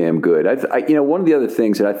pretty damn good. One of the other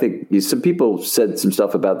things, and I think some people said some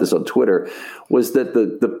stuff about this on Twitter, was that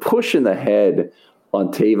the push in the head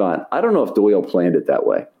on Tavon, I don't know if Doyle planned it that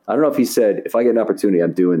way. I don't know if he said, if I get an opportunity,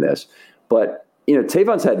 I'm doing this. But,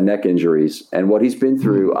 Tavon's had neck injuries, and what he's been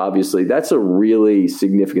through, obviously, that's a really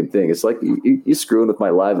significant thing. It's like, you're screwing with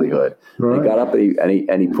my livelihood. Right. He got up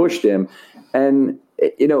and he pushed him. And,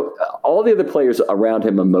 all the other players around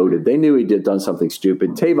him emoted. They knew he'd done something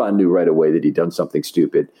stupid. Tavon knew right away that he'd done something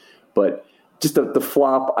stupid. But just the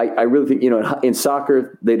flop, I really think, in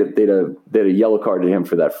soccer, they'd a yellow card to him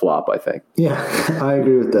for that flop, I think. Yeah, I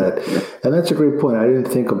agree with that. And that's a great point. I didn't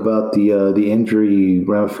think about the injury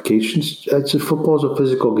ramifications. Football's a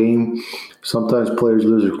physical game. Sometimes players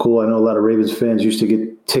lose their cool. I know a lot of Ravens fans used to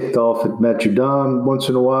get ticked off at Matt Judon once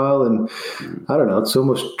in a while. And I don't know, it's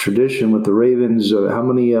almost tradition with the Ravens. How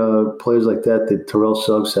many players like that did Terrell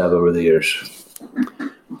Suggs have over the years?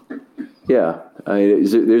 Yeah.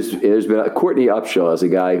 There's been Courtney Upshaw is a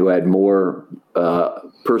guy who had more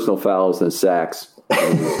personal fouls than sacks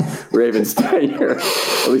in Ravens tenure.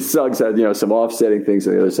 At least Suggs had some offsetting things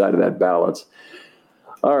on the other side of that balance.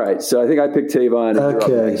 All right, so I think I picked Tavon.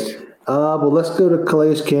 Okay. Well, let's go to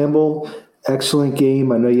Calais Campbell. Excellent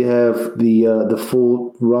game. I know you have the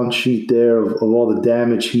full run sheet there of all the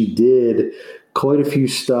damage he did. Quite a few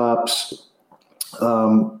stops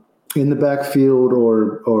in the backfield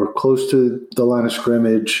or close to the line of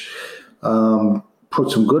scrimmage. Put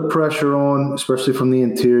some good pressure on, especially from the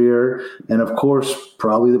interior. And, of course,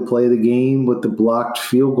 probably the play of the game with the blocked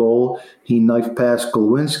field goal. He knifed past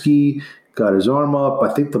Glowinski, got his arm up.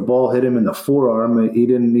 I think the ball hit him in the forearm. He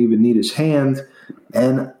didn't even need his hand.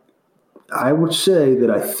 And I would say that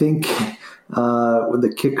I think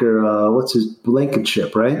the kicker, what's his,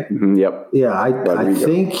 Blankenship, right? Mm-hmm, yep. Yeah, I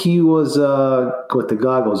think he was, with the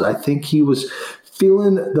goggles, I think he was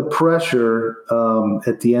feeling the pressure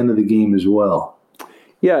at the end of the game as well.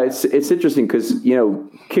 Yeah, it's interesting because,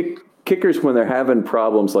 kickers, when they're having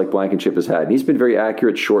problems like Blankenship has had, and he's been very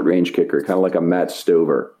accurate short-range kicker, kind of like a Matt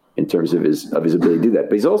Stover in terms of his ability to do that.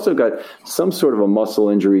 But he's also got some sort of a muscle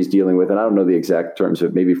injury he's dealing with, and I don't know the exact terms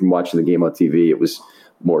of maybe from watching the game on TV it was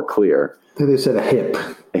more clear. I think they said a hip.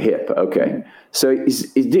 A hip, okay. So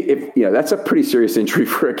that's a pretty serious injury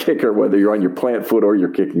for a kicker, whether you're on your plant foot or your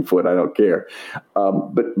kicking foot. I don't care.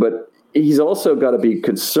 But he's also got to be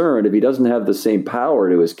concerned if he doesn't have the same power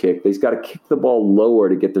to his kick. He's got to kick the ball lower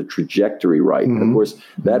to get the trajectory right. Mm-hmm. And of course,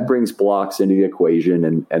 that brings blocks into the equation,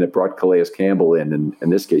 and it brought Calais Campbell in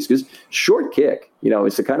this case because short kick.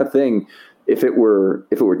 It's the kind of thing. If it were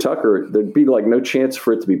Tucker, there'd be like no chance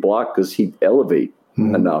for it to be blocked because he'd elevate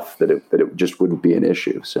enough that it just wouldn't be an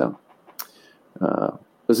issue. So.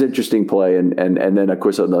 It was an interesting play, and then of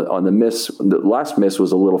course on the miss, the last miss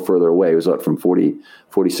was a little further away. It was up from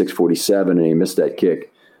 46, 47, and he missed that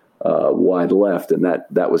kick wide left, and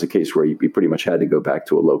that was a case where he pretty much had to go back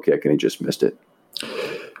to a low kick, and he just missed it.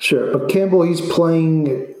 Sure, but Campbell, he's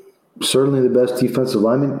playing certainly the best defensive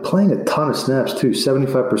lineman, playing a ton of snaps too,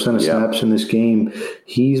 75% of snaps in this game.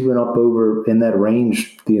 He's been up over in that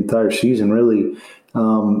range the entire season, really.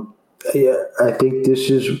 I think this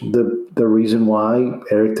is the reason why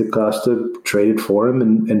Eric DeCosta traded for him,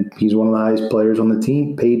 and he's one of the highest players on the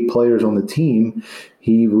team, paid players on the team.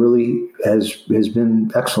 He really has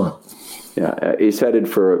been excellent. Yeah, he's headed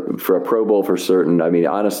for a Pro Bowl for certain. I mean,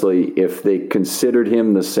 honestly, if they considered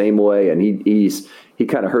him the same way, and he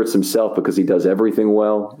kind of hurts himself because he does everything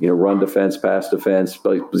well, run defense, pass defense,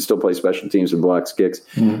 but he still plays special teams and blocks kicks.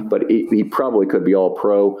 Mm-hmm. But he probably could be all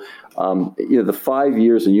pro. The 5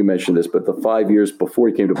 years, and you mentioned this, but the 5 years before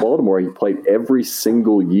he came to Baltimore, he played every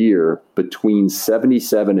single year between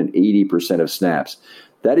 77 and 80% of snaps.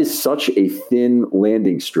 That is such a thin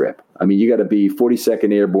landing strip. I mean, you got to be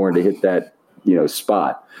 42nd Airborne to hit that,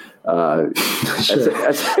 spot. That's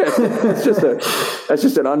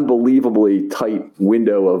just an unbelievably tight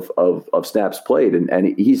window of snaps played,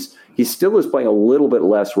 and he still is playing a little bit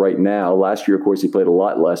less right now. Last year, of course, he played a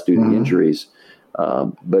lot less due to the injuries.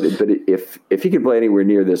 But if he can play anywhere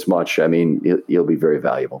near this much, I mean, he'll be very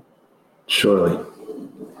valuable. Surely.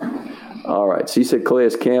 All right. So you said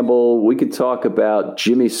Calais Campbell. We could talk about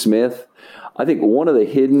Jimmy Smith. I think one of the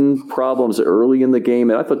hidden problems early in the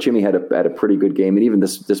game, and I thought Jimmy had a pretty good game, and even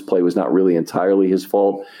this play was not really entirely his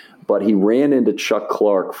fault, but he ran into Chuck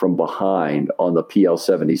Clark from behind on the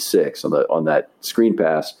PL-76 on that screen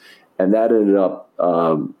pass, and that ended up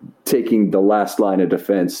taking the last line of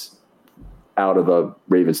defense out of the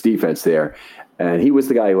Ravens defense there. And he was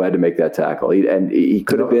the guy who had to make that tackle. He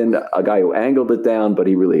could have been a guy who angled it down, but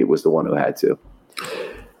he really was the one who had to.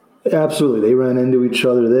 Absolutely. They ran into each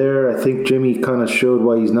other there. I think Jimmy kind of showed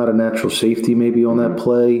why he's not a natural safety maybe on that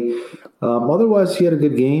play. Otherwise, he had a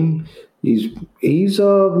good game. He's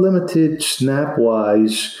limited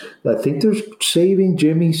snap-wise. I think they're saving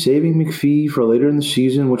McPhee for later in the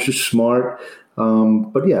season, which is smart.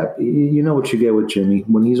 But, yeah, you know what you get with Jimmy.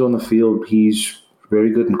 When he's on the field, he's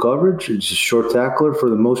very good in coverage. He's a short tackler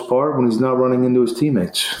for the most part when he's not running into his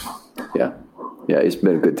teammates. Yeah, he's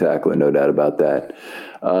been a good tackler, no doubt about that.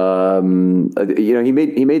 He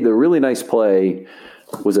made the really nice play,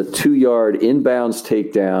 was a 2-yard inbounds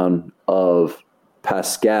takedown of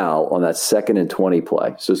Pascal on that 2nd and 20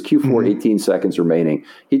 play. So it's Q4, 18 seconds remaining.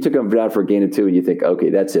 He took him down for a gain of 2, and you think, okay,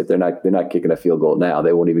 that's it. They're not kicking a field goal now.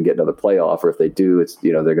 They won't even get another playoff, or if they do, it's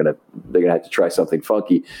they're gonna have to try something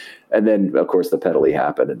funky. And then of course the penalty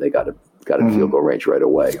happened, and they got a field goal range right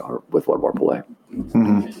away, or with one more play.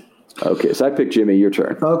 Mm-hmm. Okay, so I picked Jimmy. Your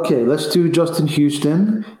turn. Okay, let's do Justin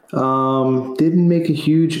Houston. Didn't make a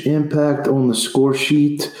huge impact on the score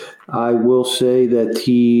sheet. I will say that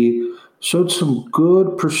he showed some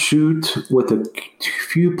good pursuit with a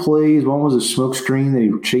few plays. One was a smoke screen that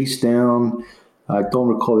he chased down I don't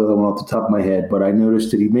recall the other one off the top of my head, but I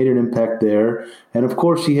noticed that he made an impact there. And, of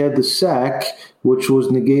course, he had the sack, which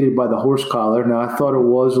was negated by the horse collar. Now, I thought it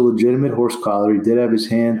was a legitimate horse collar. He did have his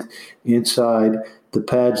hand inside the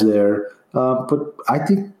pads there. But I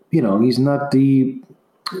think, he's not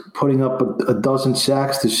putting up a dozen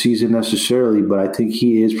sacks this season necessarily, but I think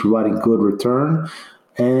he is providing good return,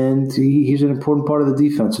 and he's an important part of the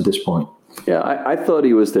defense at this point. Yeah, I thought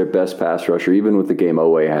he was their best pass rusher, even with the game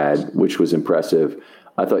Oweh had, which was impressive.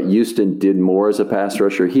 I thought Houston did more as a pass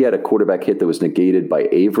rusher. He had a quarterback hit that was negated by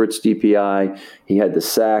Averett's DPI. He had the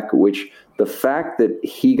sack, which the fact that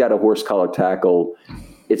he got a horse collar tackle,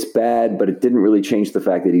 it's bad, but it didn't really change the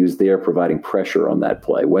fact that he was there providing pressure on that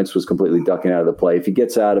play. Wentz was completely ducking out of the play. If he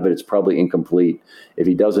gets out of it, it's probably incomplete. If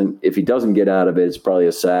he doesn't get out of it, it's probably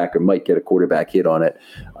a sack or might get a quarterback hit on it.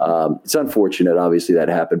 It's unfortunate, obviously, that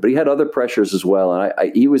happened. But he had other pressures as well,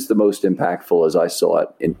 and he was the most impactful as I saw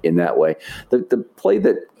it in that way. The play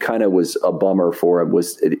that kind of was a bummer for him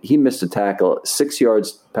was he missed a tackle 6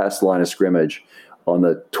 yards past the line of scrimmage on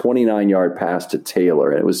the 29-yard pass to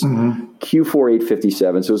Taylor. And it was Q4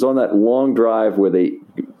 857. So it was on that long drive where they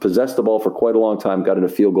possessed the ball for quite a long time, got into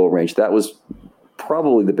field goal range. That was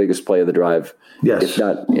probably the biggest play of the drive. Yes. If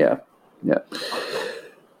not, yeah.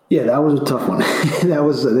 Yeah, that was a tough one. There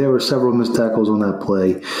were several missed tackles on that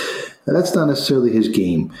play. That's not necessarily his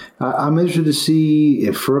game. I'm interested to see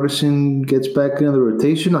if Ferguson gets back into the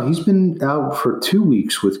rotation. Now, he's been out for 2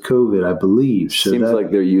 weeks with COVID, I believe. So seems like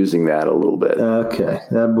they're using that a little bit. Okay,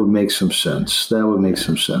 that would make some sense.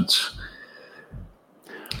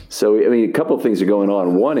 So, I mean, a couple of things are going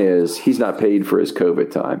on. One is he's not paid for his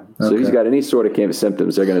COVID time. So he's got any sort of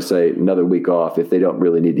symptoms, they're going to say another week off if they don't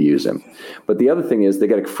really need to use him. But the other thing is they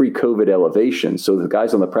got a free COVID elevation. So the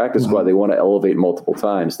guys on the practice squad, they want to elevate multiple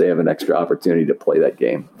times. They have an extra opportunity to play that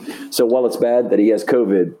game. So while it's bad that he has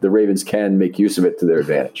COVID, the Ravens can make use of it to their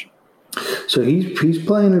advantage. So he's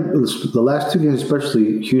playing the last two games,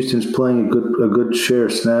 especially Houston's playing a good share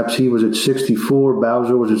of snaps. He was at 64.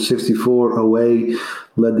 Bowser was at 64. Oweh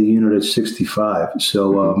led the unit at 65.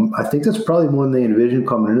 So I think that's probably more than they envisioned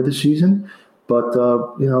coming into the season. But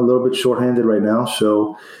a little bit shorthanded right now.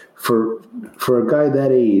 So for a guy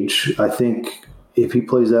that age, I think if he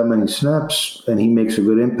plays that many snaps and he makes a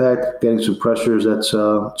good impact, getting some pressures, it's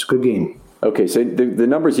a good game. Okay, so the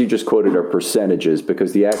numbers you just quoted are percentages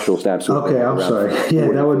because the actual snaps. Okay, I'm sorry.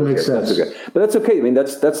 Yeah, that would make sense. That's okay. But that's okay. I mean,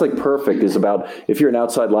 that's like perfect. Is about if you're an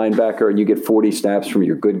outside linebacker and you get 40 snaps from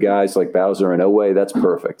your good guys like Bowser and Oweh, that's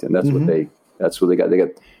perfect, and that's what they got. They got,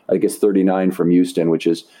 I guess, 39 from Houston, which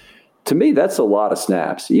is, to me, that's a lot of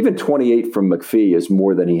snaps. Even 28 from McPhee is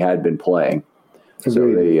more than he had been playing. Agreed.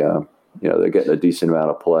 So they're getting a decent amount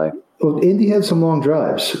of play. Well, Indy had some long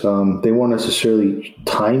drives. They weren't necessarily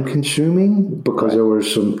time-consuming because there were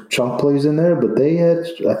some chunk plays in there, but they had,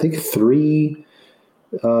 I think, 3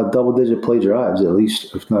 double-digit play drives, at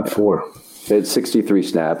least, if not 4. They had 63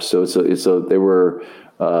 snaps, so they were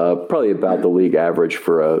probably about the league average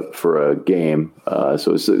for a game.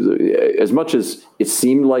 So as much as it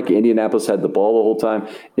seemed like Indianapolis had the ball the whole time,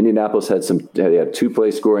 Indianapolis had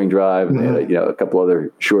 2-play scoring drive, and they had, a couple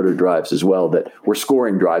other shorter drives as well that were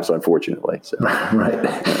scoring drives, unfortunately. So. Right.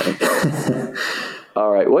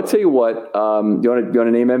 All right. Well, I'll tell you what. You want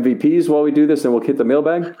to name MVPs while we do this, and we'll hit the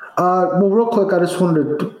mailbag? Well, real quick, I just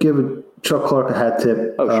wanted to give Chuck Clark a hat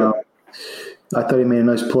tip. Oh, sure. I thought he made a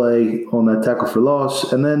nice play on that tackle for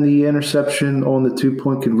loss. And then the interception on the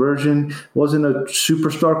 2-point conversion wasn't a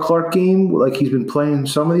superstar Clark game like he's been playing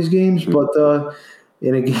some of these games, but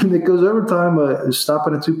in a game that goes overtime,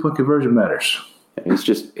 stopping a 2-point conversion matters.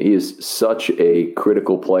 He is such a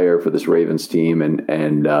critical player for this Ravens team,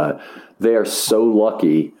 and they are so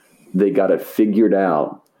lucky they got it figured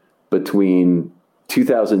out between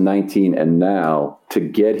 2019 and now to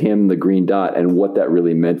get him the green dot and what that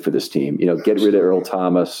really meant for this team. Get rid of Earl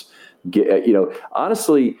Thomas.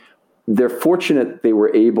 Honestly, they're fortunate they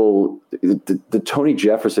were able. The Tony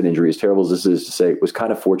Jefferson injury, as terrible as this is to say, was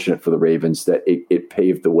kind of fortunate for the Ravens that it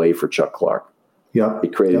paved the way for Chuck Clark. Yeah,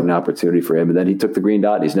 it created an opportunity for him, and then he took the green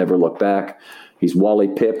dot and he's never looked back. He's Wally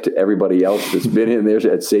pipped everybody else that's been in there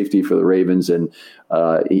at safety for the Ravens, and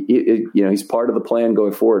he's part of the plan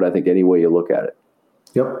going forward. I think any way you look at it.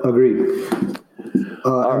 Yep, agreed.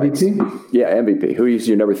 MVP? Right. Yeah, MVP. Who is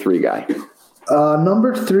your number 3 guy?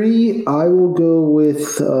 Number 3, I will go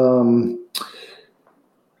with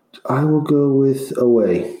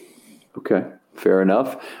Oweh. Okay, Fair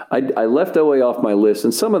enough. I left Elway off my list,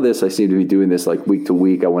 and some of this I seem to be doing this like week to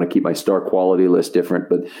week. I want to keep my star quality list different,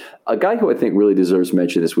 but a guy who I think really deserves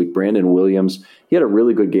mention this week, Brandon Williams, he had a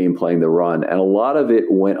really good game playing the run, and a lot of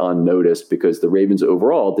it went unnoticed because the Ravens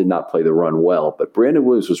overall did not play the run well, but Brandon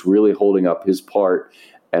Williams was really holding up his part,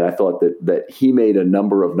 and I thought that he made a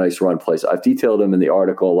number of nice run plays. I've detailed them in the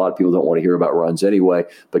article. A lot of people don't want to hear about runs anyway,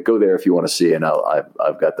 but go there if you want to see, and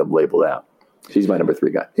I've got them labeled out. He's my number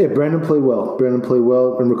 3 guy. Yeah, Brandon played well.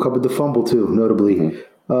 And recovered the fumble too, notably.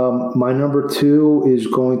 Mm-hmm. My number 2 is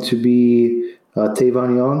going to be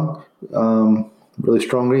Tavon Young. Really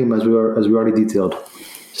strong game, as we already detailed.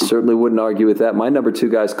 Certainly wouldn't argue with that. My number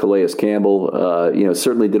 2 guy is Calais Campbell.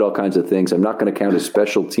 Certainly did all kinds of things. I'm not going to count his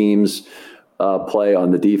special teams play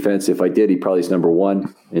on the defense. If I did, he probably is number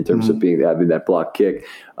 1 in terms of having that block kick.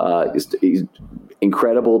 He's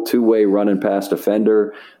incredible 2-way run and pass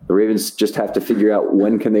defender. The Ravens just have to figure out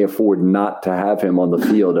when can they afford not to have him on the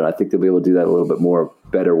field, and I think they'll be able to do that a little bit more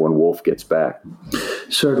better when Wolf gets back.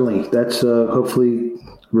 Certainly. That's hopefully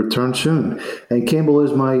return soon. And Campbell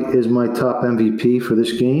is my top MVP for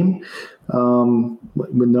this game.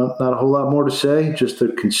 But not a whole lot more to say, just a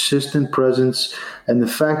consistent presence and the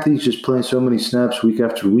fact that he's just playing so many snaps week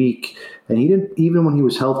after week. And he didn't, even when he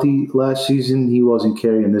was healthy last season, he wasn't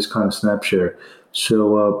carrying this kind of snap share.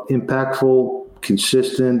 So impactful,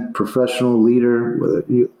 consistent, professional leader.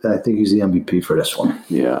 I think he's the MVP for this one.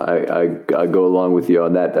 Yeah, I go along with you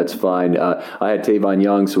on that. That's fine. I had Tavon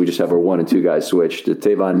Young, so we just have our 1 and 2 guys switched.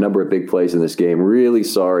 Tavon, number of big plays in this game. Really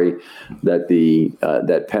sorry that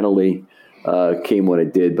that penalty came when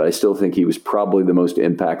it did, but I still think he was probably the most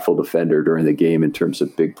impactful defender during the game in terms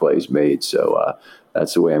of big plays made. So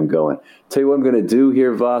that's the way I'm going. Tell you what I'm going to do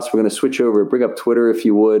here, Voss. We're going to switch over, bring up Twitter if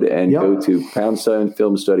you would, and go to #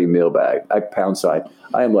 Film Study Mailbag. I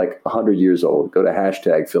am like 100 years old. Go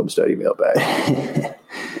to # Film Study Mailbag.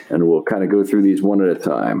 And we'll kind of go through these one at a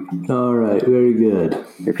time. All right, very good.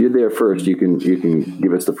 If you're there first, you can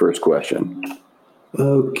give us the first question.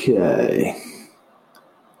 Okay.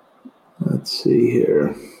 Let's see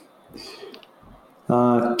here.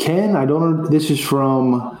 Ken, I don't know. This is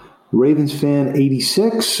from Ravens fan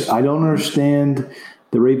 86. I don't understand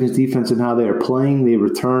the Ravens defense and how they are playing. They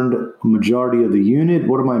returned a majority of the unit.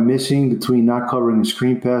 What am I missing between not covering a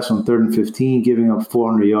screen pass on 3rd and 15, giving up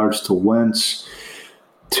 400 yards to Wentz,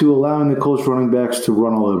 to allowing the Colts running backs to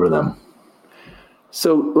run all over them?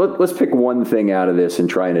 So let's pick one thing out of this and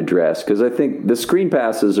try and address, because I think the screen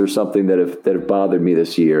passes are something that have bothered me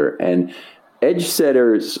this year, and edge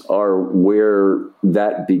setters are where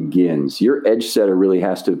that begins. Your edge setter really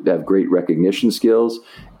has to have great recognition skills,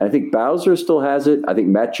 and I think Bowser still has it. I think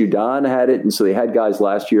Matt Judon had it, and so they had guys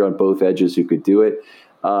last year on both edges who could do it.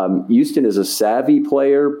 Houston is a savvy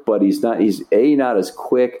player, but he's not as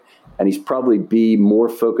quick. And he's probably more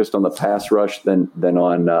focused on the pass rush than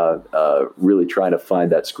on really trying to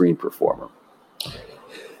find that screen performer.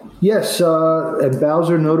 Yes, and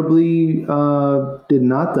Bowser notably did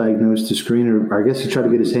not diagnose the screen, or I guess he tried to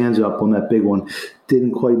get his hands up on that big one.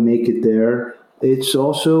 Didn't quite make it there. It's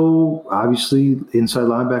also, obviously, inside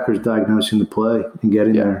linebackers diagnosing the play and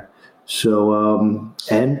getting there. So,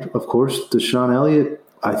 and, of course, Deshaun Elliott,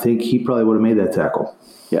 I think he probably would have made that tackle.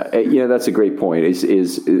 Yeah, that's a great point. Is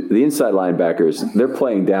the inside linebackers, they're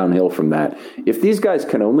playing downhill from that. If these guys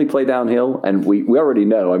can only play downhill, and we already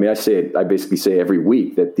know, I mean, I basically say every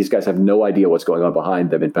week that these guys have no idea what's going on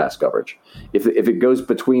behind them in pass coverage. If it goes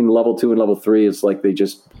between level 2 and level 3, it's like they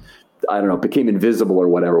just, I don't know, became invisible or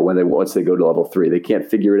whatever once they go to level 3. They can't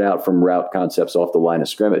figure it out from route concepts off the line of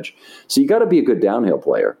scrimmage. So you got to be a good downhill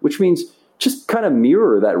player, which means just kind of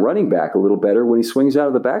mirror that running back a little better when he swings out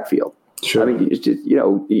of the backfield. Sure. I mean, it's just,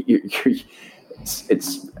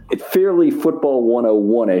 it's fairly football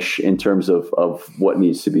 101-ish in terms of what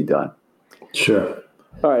needs to be done. Sure.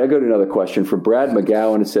 All right, I go to another question from Brad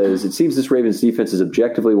McGowan. It says, it seems this Ravens defense is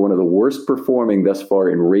objectively one of the worst performing thus far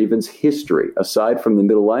in Ravens history. Aside from the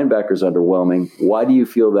middle linebackers underwhelming, why do you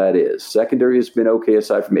feel that is? Secondary has been okay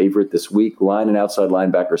aside from Averett this week. Line and outside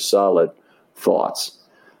linebacker solid. Thoughts?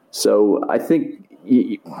 So I think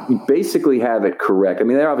you basically have it correct. I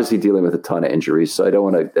mean, they're obviously dealing with a ton of injuries, so I don't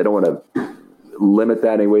want to limit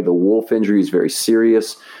that anyway. The Wolf injury is very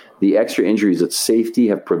serious. The extra injuries at safety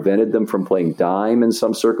have prevented them from playing dime in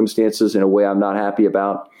some circumstances in a way I'm not happy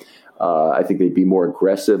about. I think they'd be more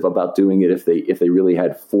aggressive about doing it if they really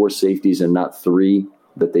had 4 safeties and not 3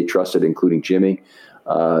 that they trusted, including Jimmy.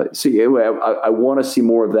 So anyway, I want to see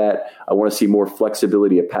more of that. I want to see more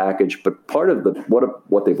flexibility of package. But part of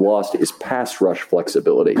what they've lost is pass rush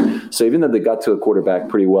flexibility. So even though they got to a quarterback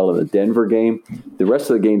pretty well in the Denver game, the rest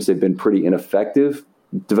of the games they've been pretty ineffective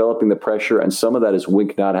developing the pressure, and some of that is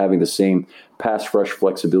Wink not having the same pass rush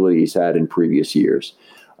flexibility he's had in previous years.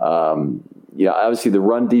 Obviously the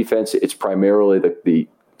run defense, it's primarily the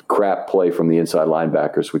crap play from the inside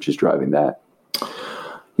linebackers, which is driving that.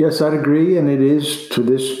 Yes, I'd agree, and it is to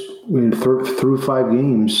this through 5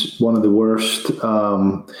 games one of the worst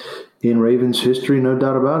in Ravens history, no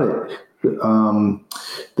doubt about it.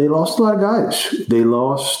 They lost a lot of guys. They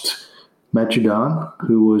lost Matt Judon,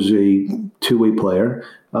 who was a two-way player.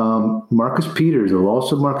 Marcus Peters, the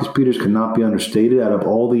loss of Marcus Peters cannot be understated. Out of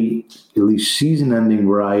all the at least season-ending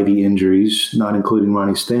variety injuries, not including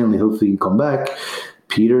Ronnie Stanley, hopefully he can come back,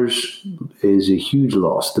 Peters is a huge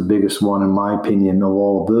loss, the biggest one, in my opinion, of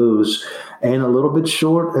all of those, and a little bit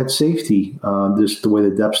short at safety, just the way the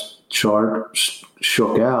depth chart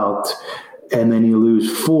shook out. And then you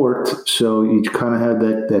lose Fort, so you kind of had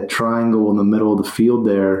that triangle in the middle of the field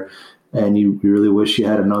there, and you really wish you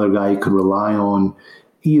had another guy you could rely on,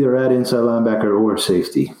 either at inside linebacker or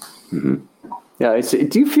safety. Mm-hmm. Yeah,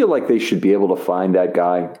 do you feel like they should be able to find that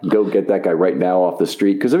guy, go get that guy right now off the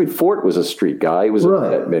street? Because, Fort was a street guy. He was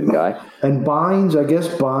a mid guy. And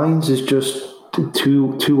Bynes is just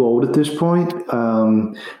too old at this point.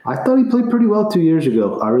 I thought he played pretty well 2 years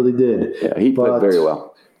ago. I really did. Yeah, he played very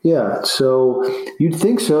well. Yeah, so you'd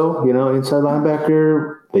think so. Inside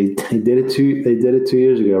linebacker, they did it 2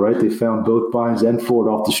 years ago, right? They found both Bynes and Ford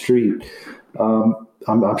off the street. I'm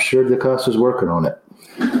sure DeCosta's working on it.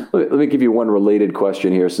 Let me give you one related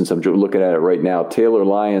question here, since I'm looking at it right now. Taylor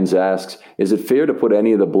Lyons asks, is it fair to put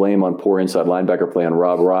any of the blame on poor inside linebacker play on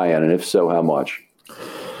Rob Ryan? And if so, how much?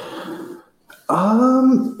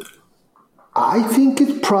 I think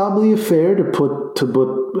it's probably fair to put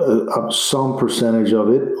some percentage of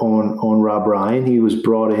it on Rob Ryan. He was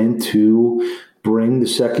brought in to bring the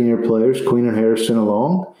second-year players, Queen and Harrison,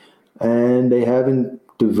 along, and they haven't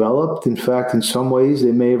developed. In fact, in some ways,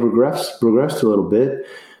 they may have regressed a little bit.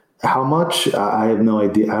 How much? I have no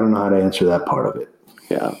idea. I don't know how to answer that part of it.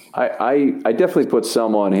 Yeah, I definitely put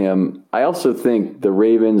some on him. I also think the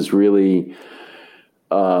Ravens really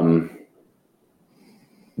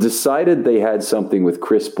decided they had something with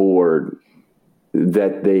Chris Board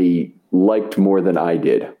that they liked more than I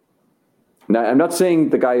did. Now, I'm not saying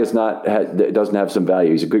the guy doesn't have some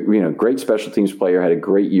value. He's a good, great special teams player, had a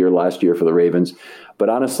great year last year for the Ravens. But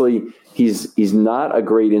honestly, he's not a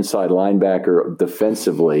great inside linebacker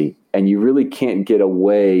defensively, and you really can't get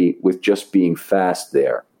away with just being fast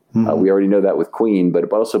there. Mm-hmm. We already know that with Queen,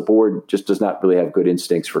 but also Board just does not really have good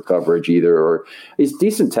instincts for coverage either. Or he's a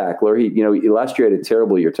decent tackler. He last year had a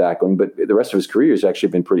terrible year tackling, but the rest of his career has actually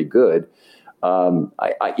been pretty good.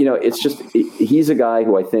 It's just he's a guy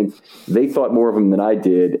who I think they thought more of him than I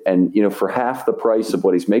did, and for half the price of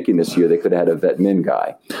what he's making this year, they could have had a vet min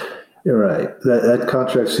guy. You're right. That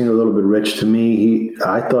contract seemed a little bit rich to me.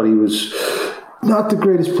 I thought he was not the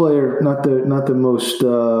greatest player, not the most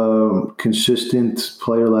consistent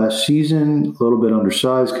player last season. A little bit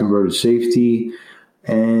undersized, converted safety.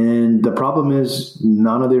 And the problem is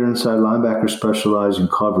none of their inside linebackers specialize in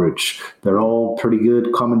coverage. They're all pretty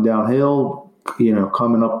good coming downhill,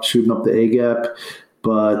 coming up, shooting up the A-gap,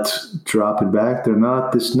 but dropping back, they're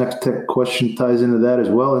not. This next question ties into that as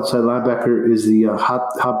well. Inside linebacker is the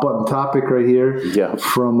hot button topic right here. Yeah.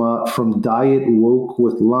 From Diet Woke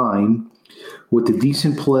with Line. With the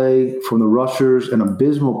decent play from the rushers and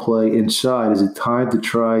abysmal play inside, is it time to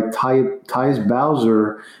try Tyus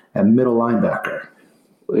Bowser at middle linebacker?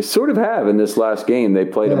 They sort of have in this last game. They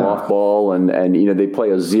played him off ball, and they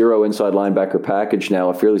play a zero inside linebacker package now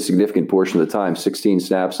a fairly significant portion of the time, 16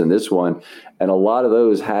 snaps in this one. And a lot of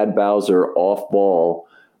those had Bowser off ball,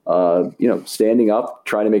 standing up,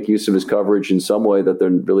 trying to make use of his coverage in some way that they're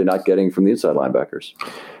really not getting from the inside linebackers.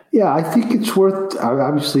 Yeah, I think it's worth,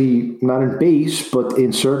 obviously not in base, but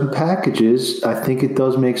in certain packages, I think it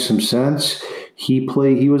does make some sense. He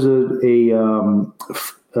was even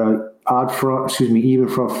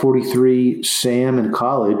front 43 Sam in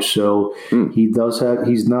college. So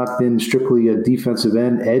he's not been strictly a defensive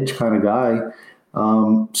end edge kind of guy.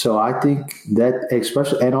 So I think that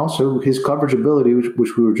especially, and also his coverage ability,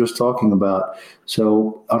 which we were just talking about.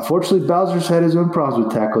 So unfortunately, Bowser's had his own problems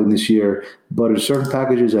with tackling this year, but in certain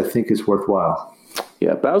packages, I think it's worthwhile.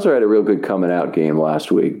 Yeah, Bowser had a real good coming out game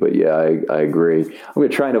last week, but yeah, I agree. I'm going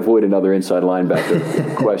to try and avoid another inside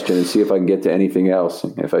linebacker question and see if I can get to anything else.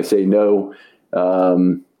 If I say no,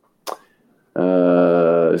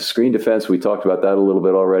 screen defense, we talked about that a little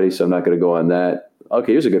bit already, so I'm not going to go on that.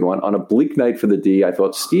 Okay, here's a good one. On a bleak night for the D, I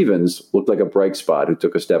thought Stevens looked like a bright spot who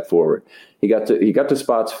took a step forward. He got to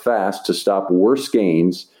spots fast to stop worse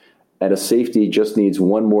gains, and a safety just needs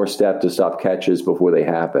one more step to stop catches before they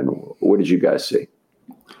happen. What did you guys see?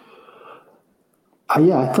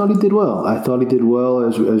 I thought he did well.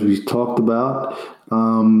 As we talked about.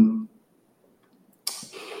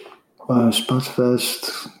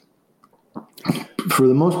 Spotsfest, for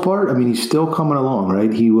the most part, I mean, he's still coming along,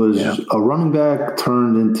 right? He was a running back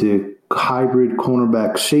turned into hybrid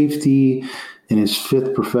cornerback safety in his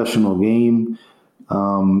 5th professional game.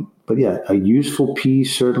 But yeah, a useful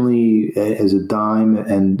piece, certainly as a dime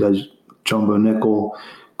and as jumbo nickel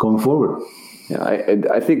going forward. Yeah,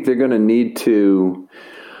 I think they're going to need to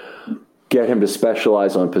get him to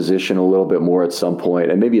specialize on position a little bit more at some point,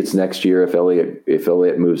 and maybe it's next year if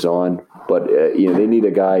Elliott moves on. But they need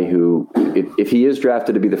a guy who, if he is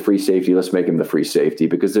drafted to be the free safety, let's make him the free safety,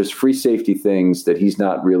 because there's free safety things that he's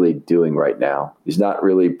not really doing right now. He's not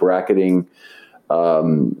really bracketing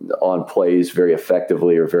on plays very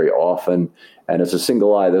effectively or very often. And as a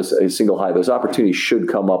single high, those opportunities should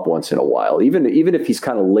come up once in a while. Even if he's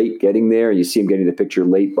kind of late getting there, you see him getting the picture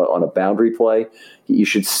late, but on a boundary play, you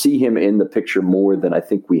should see him in the picture more than I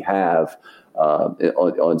think we have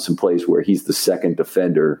on some plays where he's the second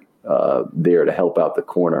defender there to help out the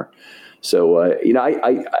corner. So, I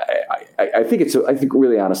think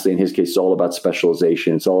really honestly, in his case, it's all about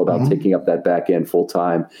specialization. It's all about taking up that back end full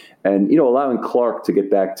time and, allowing Clark to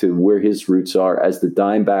get back to where his roots are as the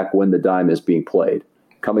dime back when the dime is being played,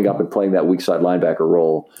 coming up and playing that weak side linebacker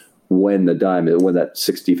role when that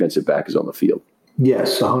 6th defensive back is on the field.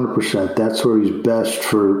 Yes, 100%. That's where he's best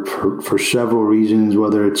for several reasons,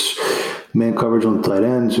 whether it's man coverage on the tight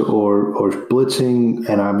ends or blitzing,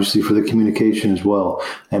 and obviously for the communication as well.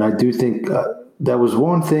 And I do think that was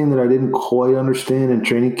one thing that I didn't quite understand in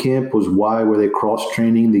training camp was why were they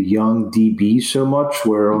cross-training the young DB so much,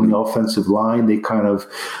 where on the offensive line they kind of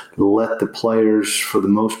let the players, for the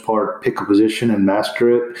most part, pick a position and master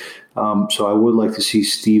it. So I would like to see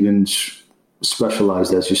Stevens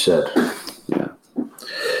specialized, as you said. Yeah.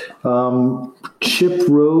 Chip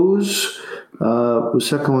Rose, the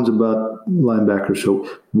second one's about linebacker. So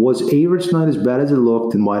was Averett's night as bad as it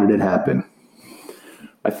looked, and why did it happen?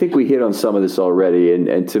 I think we hit on some of this already,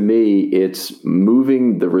 and to me, it's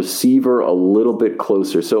moving the receiver a little bit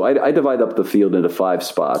closer. So I divide up the field into 5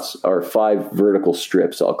 spots, or 5 vertical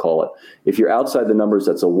strips, I'll call it. If you're outside the numbers,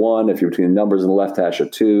 that's a 1. If you're between the numbers and the left hash, a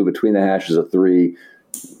 2. Between the hashes, a 3.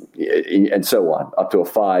 And so on, up to a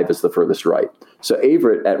 5 is the furthest right. So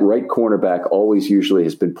Averett at right cornerback always usually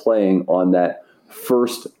has been playing on that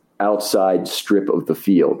first outside strip of the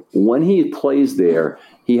field. When he plays there,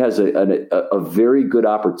 he has a very good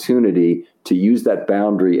opportunity to use that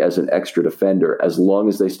boundary as an extra defender as long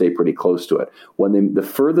as they stay pretty close to it. The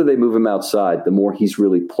further they move him outside, the more he's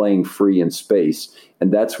really playing free in space,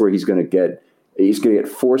 and that's where he's going to get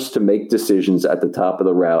forced to make decisions at the top of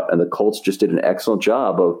the route, and the Colts just did an excellent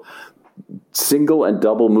job of single and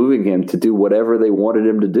double moving him to do whatever they wanted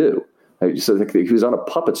him to do. So he was on a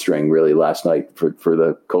puppet string really last night for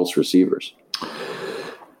the Colts receivers.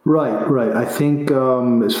 Right. I think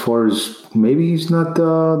as far as maybe he's not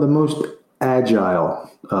the most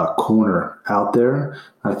agile corner out there.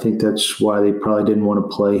 I think that's why they probably didn't want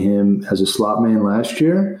to play him as a slot man last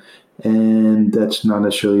year. And that's not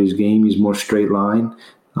necessarily his game. He's more straight line.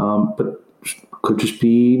 But could just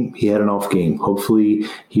be he had an off game. Hopefully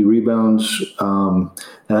he rebounds. And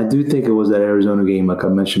I do think it was that Arizona game, like I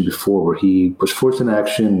mentioned before, where he was forced in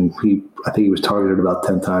action. I think he was targeted about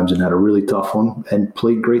 10 times and had a really tough one and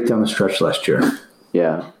played great down the stretch last year.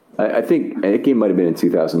 Yeah. I think that game might have been in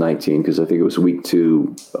 2019 because I think it was week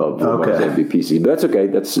 2 of the MVP season. But that's okay.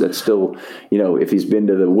 That's still, if he's been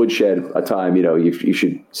to the woodshed a time, you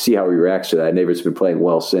should see how he reacts to that. And Averett's been playing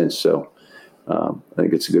well since, so I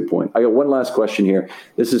think it's a good point. I got one last question here.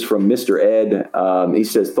 This is from Mr. Ed. He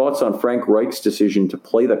says, thoughts on Frank Reich's decision to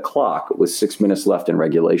play the clock with 6 minutes left in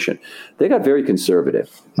regulation. They got very conservative.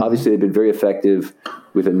 Mm-hmm. Obviously, they've been very effective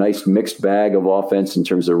with a nice mixed bag of offense in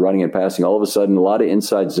terms of running and passing. All of a sudden, a lot of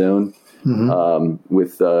inside zone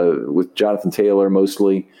with Jonathan Taylor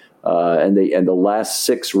mostly. And the last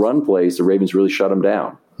 6 run plays, the Ravens really shut them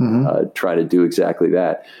down, trying to do exactly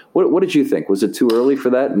that. What did you think? Was it too early for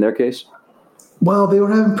that in their case? Well, they were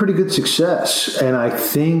having pretty good success, and I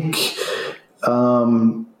think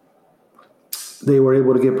they were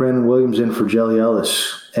able to get Brandon Williams in for Jelly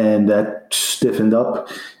Ellis, and that stiffened up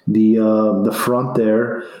the front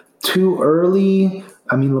there. Too early.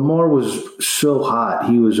 I mean, Lamar was so hot;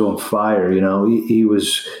 he was on fire. He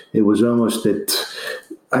was. It was almost that.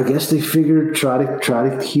 I guess they figured try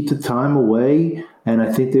to keep the time away, and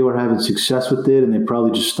I think they were having success with it, and they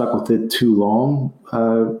probably just stuck with it too long.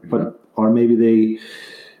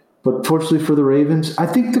 But fortunately for the Ravens, I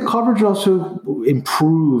think the coverage also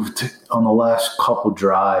improved on the last couple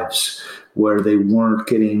drives where they weren't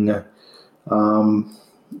getting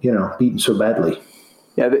beaten so badly.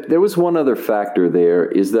 Yeah, there was one other factor there,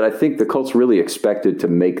 is that I think the Colts really expected to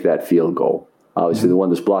make that field goal. Obviously, the one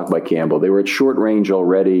that's blocked by Campbell. They were at short range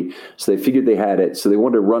already, so they figured they had it. So they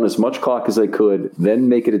wanted to run as much clock as they could, then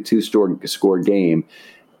make it a two-score game.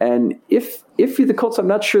 And if you're the Colts, I'm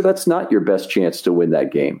not sure that's not your best chance to win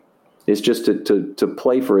that game. It's just to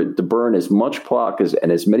play for it, to burn as much clock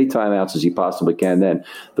and as many timeouts as you possibly can. Then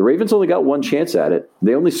the Ravens only got one chance at it.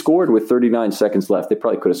 They only scored with 39 seconds left. They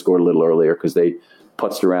probably could have scored a little earlier because they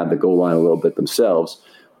putzed around the goal line a little bit themselves.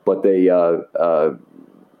 But they the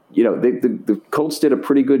Colts did a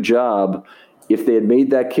pretty good job. If they had made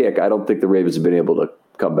that kick, I don't think the Ravens had been able to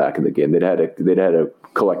come back in the game. They'd had to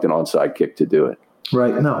collect an onside kick to do it.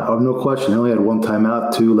 Right. No question. They only had one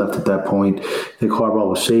timeout, 2 left at that point. I think Harbaugh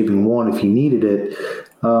was saving 1 if he needed it.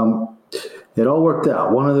 It all worked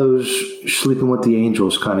out. One of those sleeping with the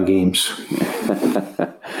angels kind of games.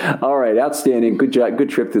 All right, outstanding. Good job. Good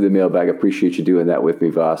trip through the mailbag. I appreciate you doing that with me,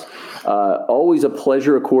 Vas. Always a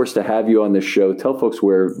pleasure, of course, to have you on this show. Tell folks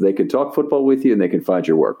where they can talk football with you and they can find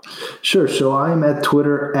your work. Sure. So I'm at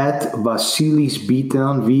Twitter at Vasilis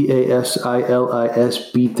Beatdown,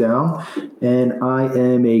 Vasilis Beatdown, and I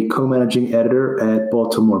am a co-managing editor at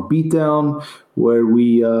Baltimore Beatdown, where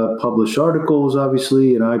we publish articles,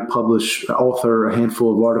 obviously, and I author a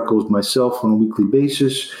handful of articles myself on a weekly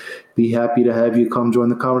basis. Be happy to have you come join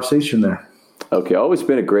the conversation there. Okay, always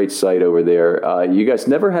been a great site over there. You guys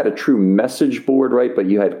never had a true message board, right? But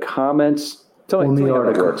you had comments. Tell me how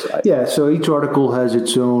that works. Yeah, so each article has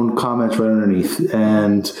its own comments right underneath,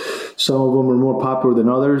 and some of them are more popular than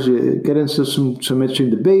others. You get into some interesting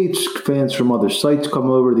debates. Fans from other sites come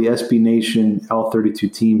over. The SB Nation, all 32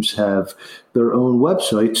 teams have their own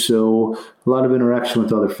website, so a lot of interaction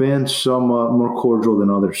with other fans, some more cordial than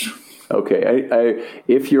others. Okay.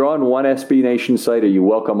 If you're on one SB Nation site, are you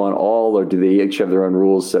welcome on all, or do they each have their own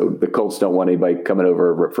rules? So the Colts don't want anybody coming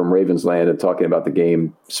over from Ravens land and talking about the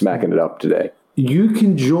game, smacking it up today. You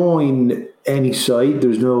can join any site.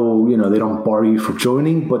 There's no, they don't bar you for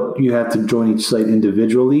joining, but you have to join each site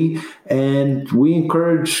individually. And we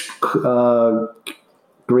encourage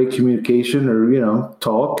great communication or,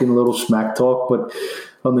 talk and a little smack talk. But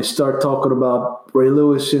when they start talking about Ray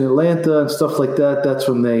Lewis in Atlanta and stuff like that, that's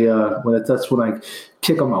when that's when I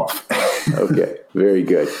kick them off. Okay, very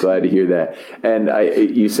good. Glad to hear that. And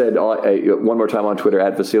you said one more time on Twitter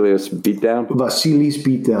at Vasilis Beatdown. Vasilis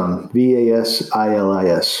Beatdown,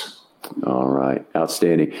 Vasilis. All right,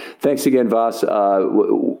 outstanding. Thanks again, Vas.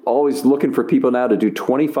 Always looking for people now to do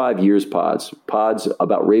 25 years pods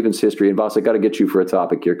about Ravens history. And Vas, I got to get you for a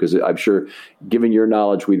topic here because I'm sure, given your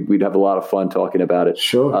knowledge, we'd have a lot of fun talking about it.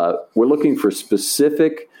 Sure. We're looking for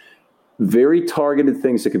specific, very targeted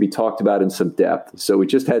things that can be talked about in some depth. So we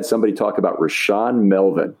just had somebody talk about Rashaan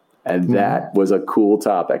Melvin. And that was a cool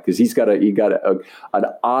topic because he got an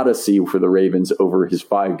odyssey for the Ravens over his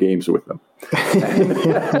 5 games with them,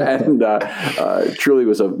 and truly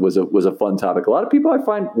was a fun topic. A lot of people I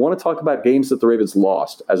find want to talk about games that the Ravens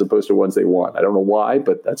lost as opposed to ones they won. I don't know why,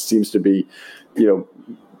 but that seems to be,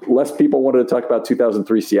 less people wanted to talk about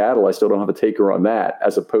 2003 Seattle. I still don't have a taker on that,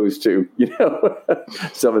 as opposed to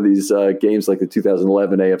some of these games like the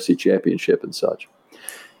 2011 AFC Championship and such.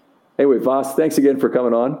 Anyway, Vas, thanks again for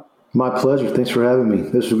coming on. My pleasure. Thanks for having me.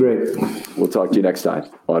 This was great. We'll talk to you next time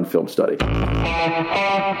on Film Study.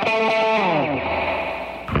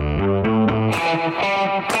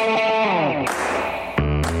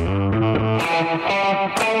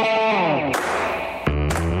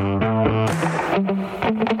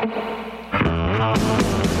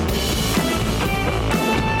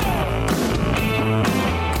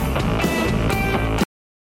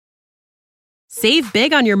 Save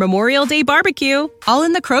big on your Memorial Day barbecue, all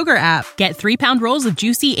in the Kroger app. Get 3-pound rolls of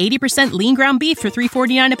juicy 80% lean ground beef for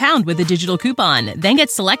 $3.49 a pound with a digital coupon. Then get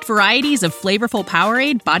select varieties of flavorful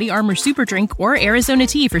Powerade, Body Armor Super Drink, or Arizona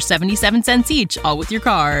tea for 77 cents each, all with your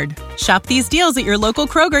card. Shop these deals at your local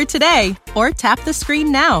Kroger today, or tap the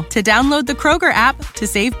screen now to download the Kroger app to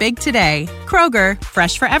save big today. Kroger,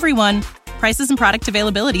 fresh for everyone. Prices and product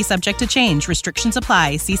availability subject to change. Restrictions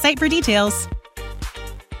apply. See site for details.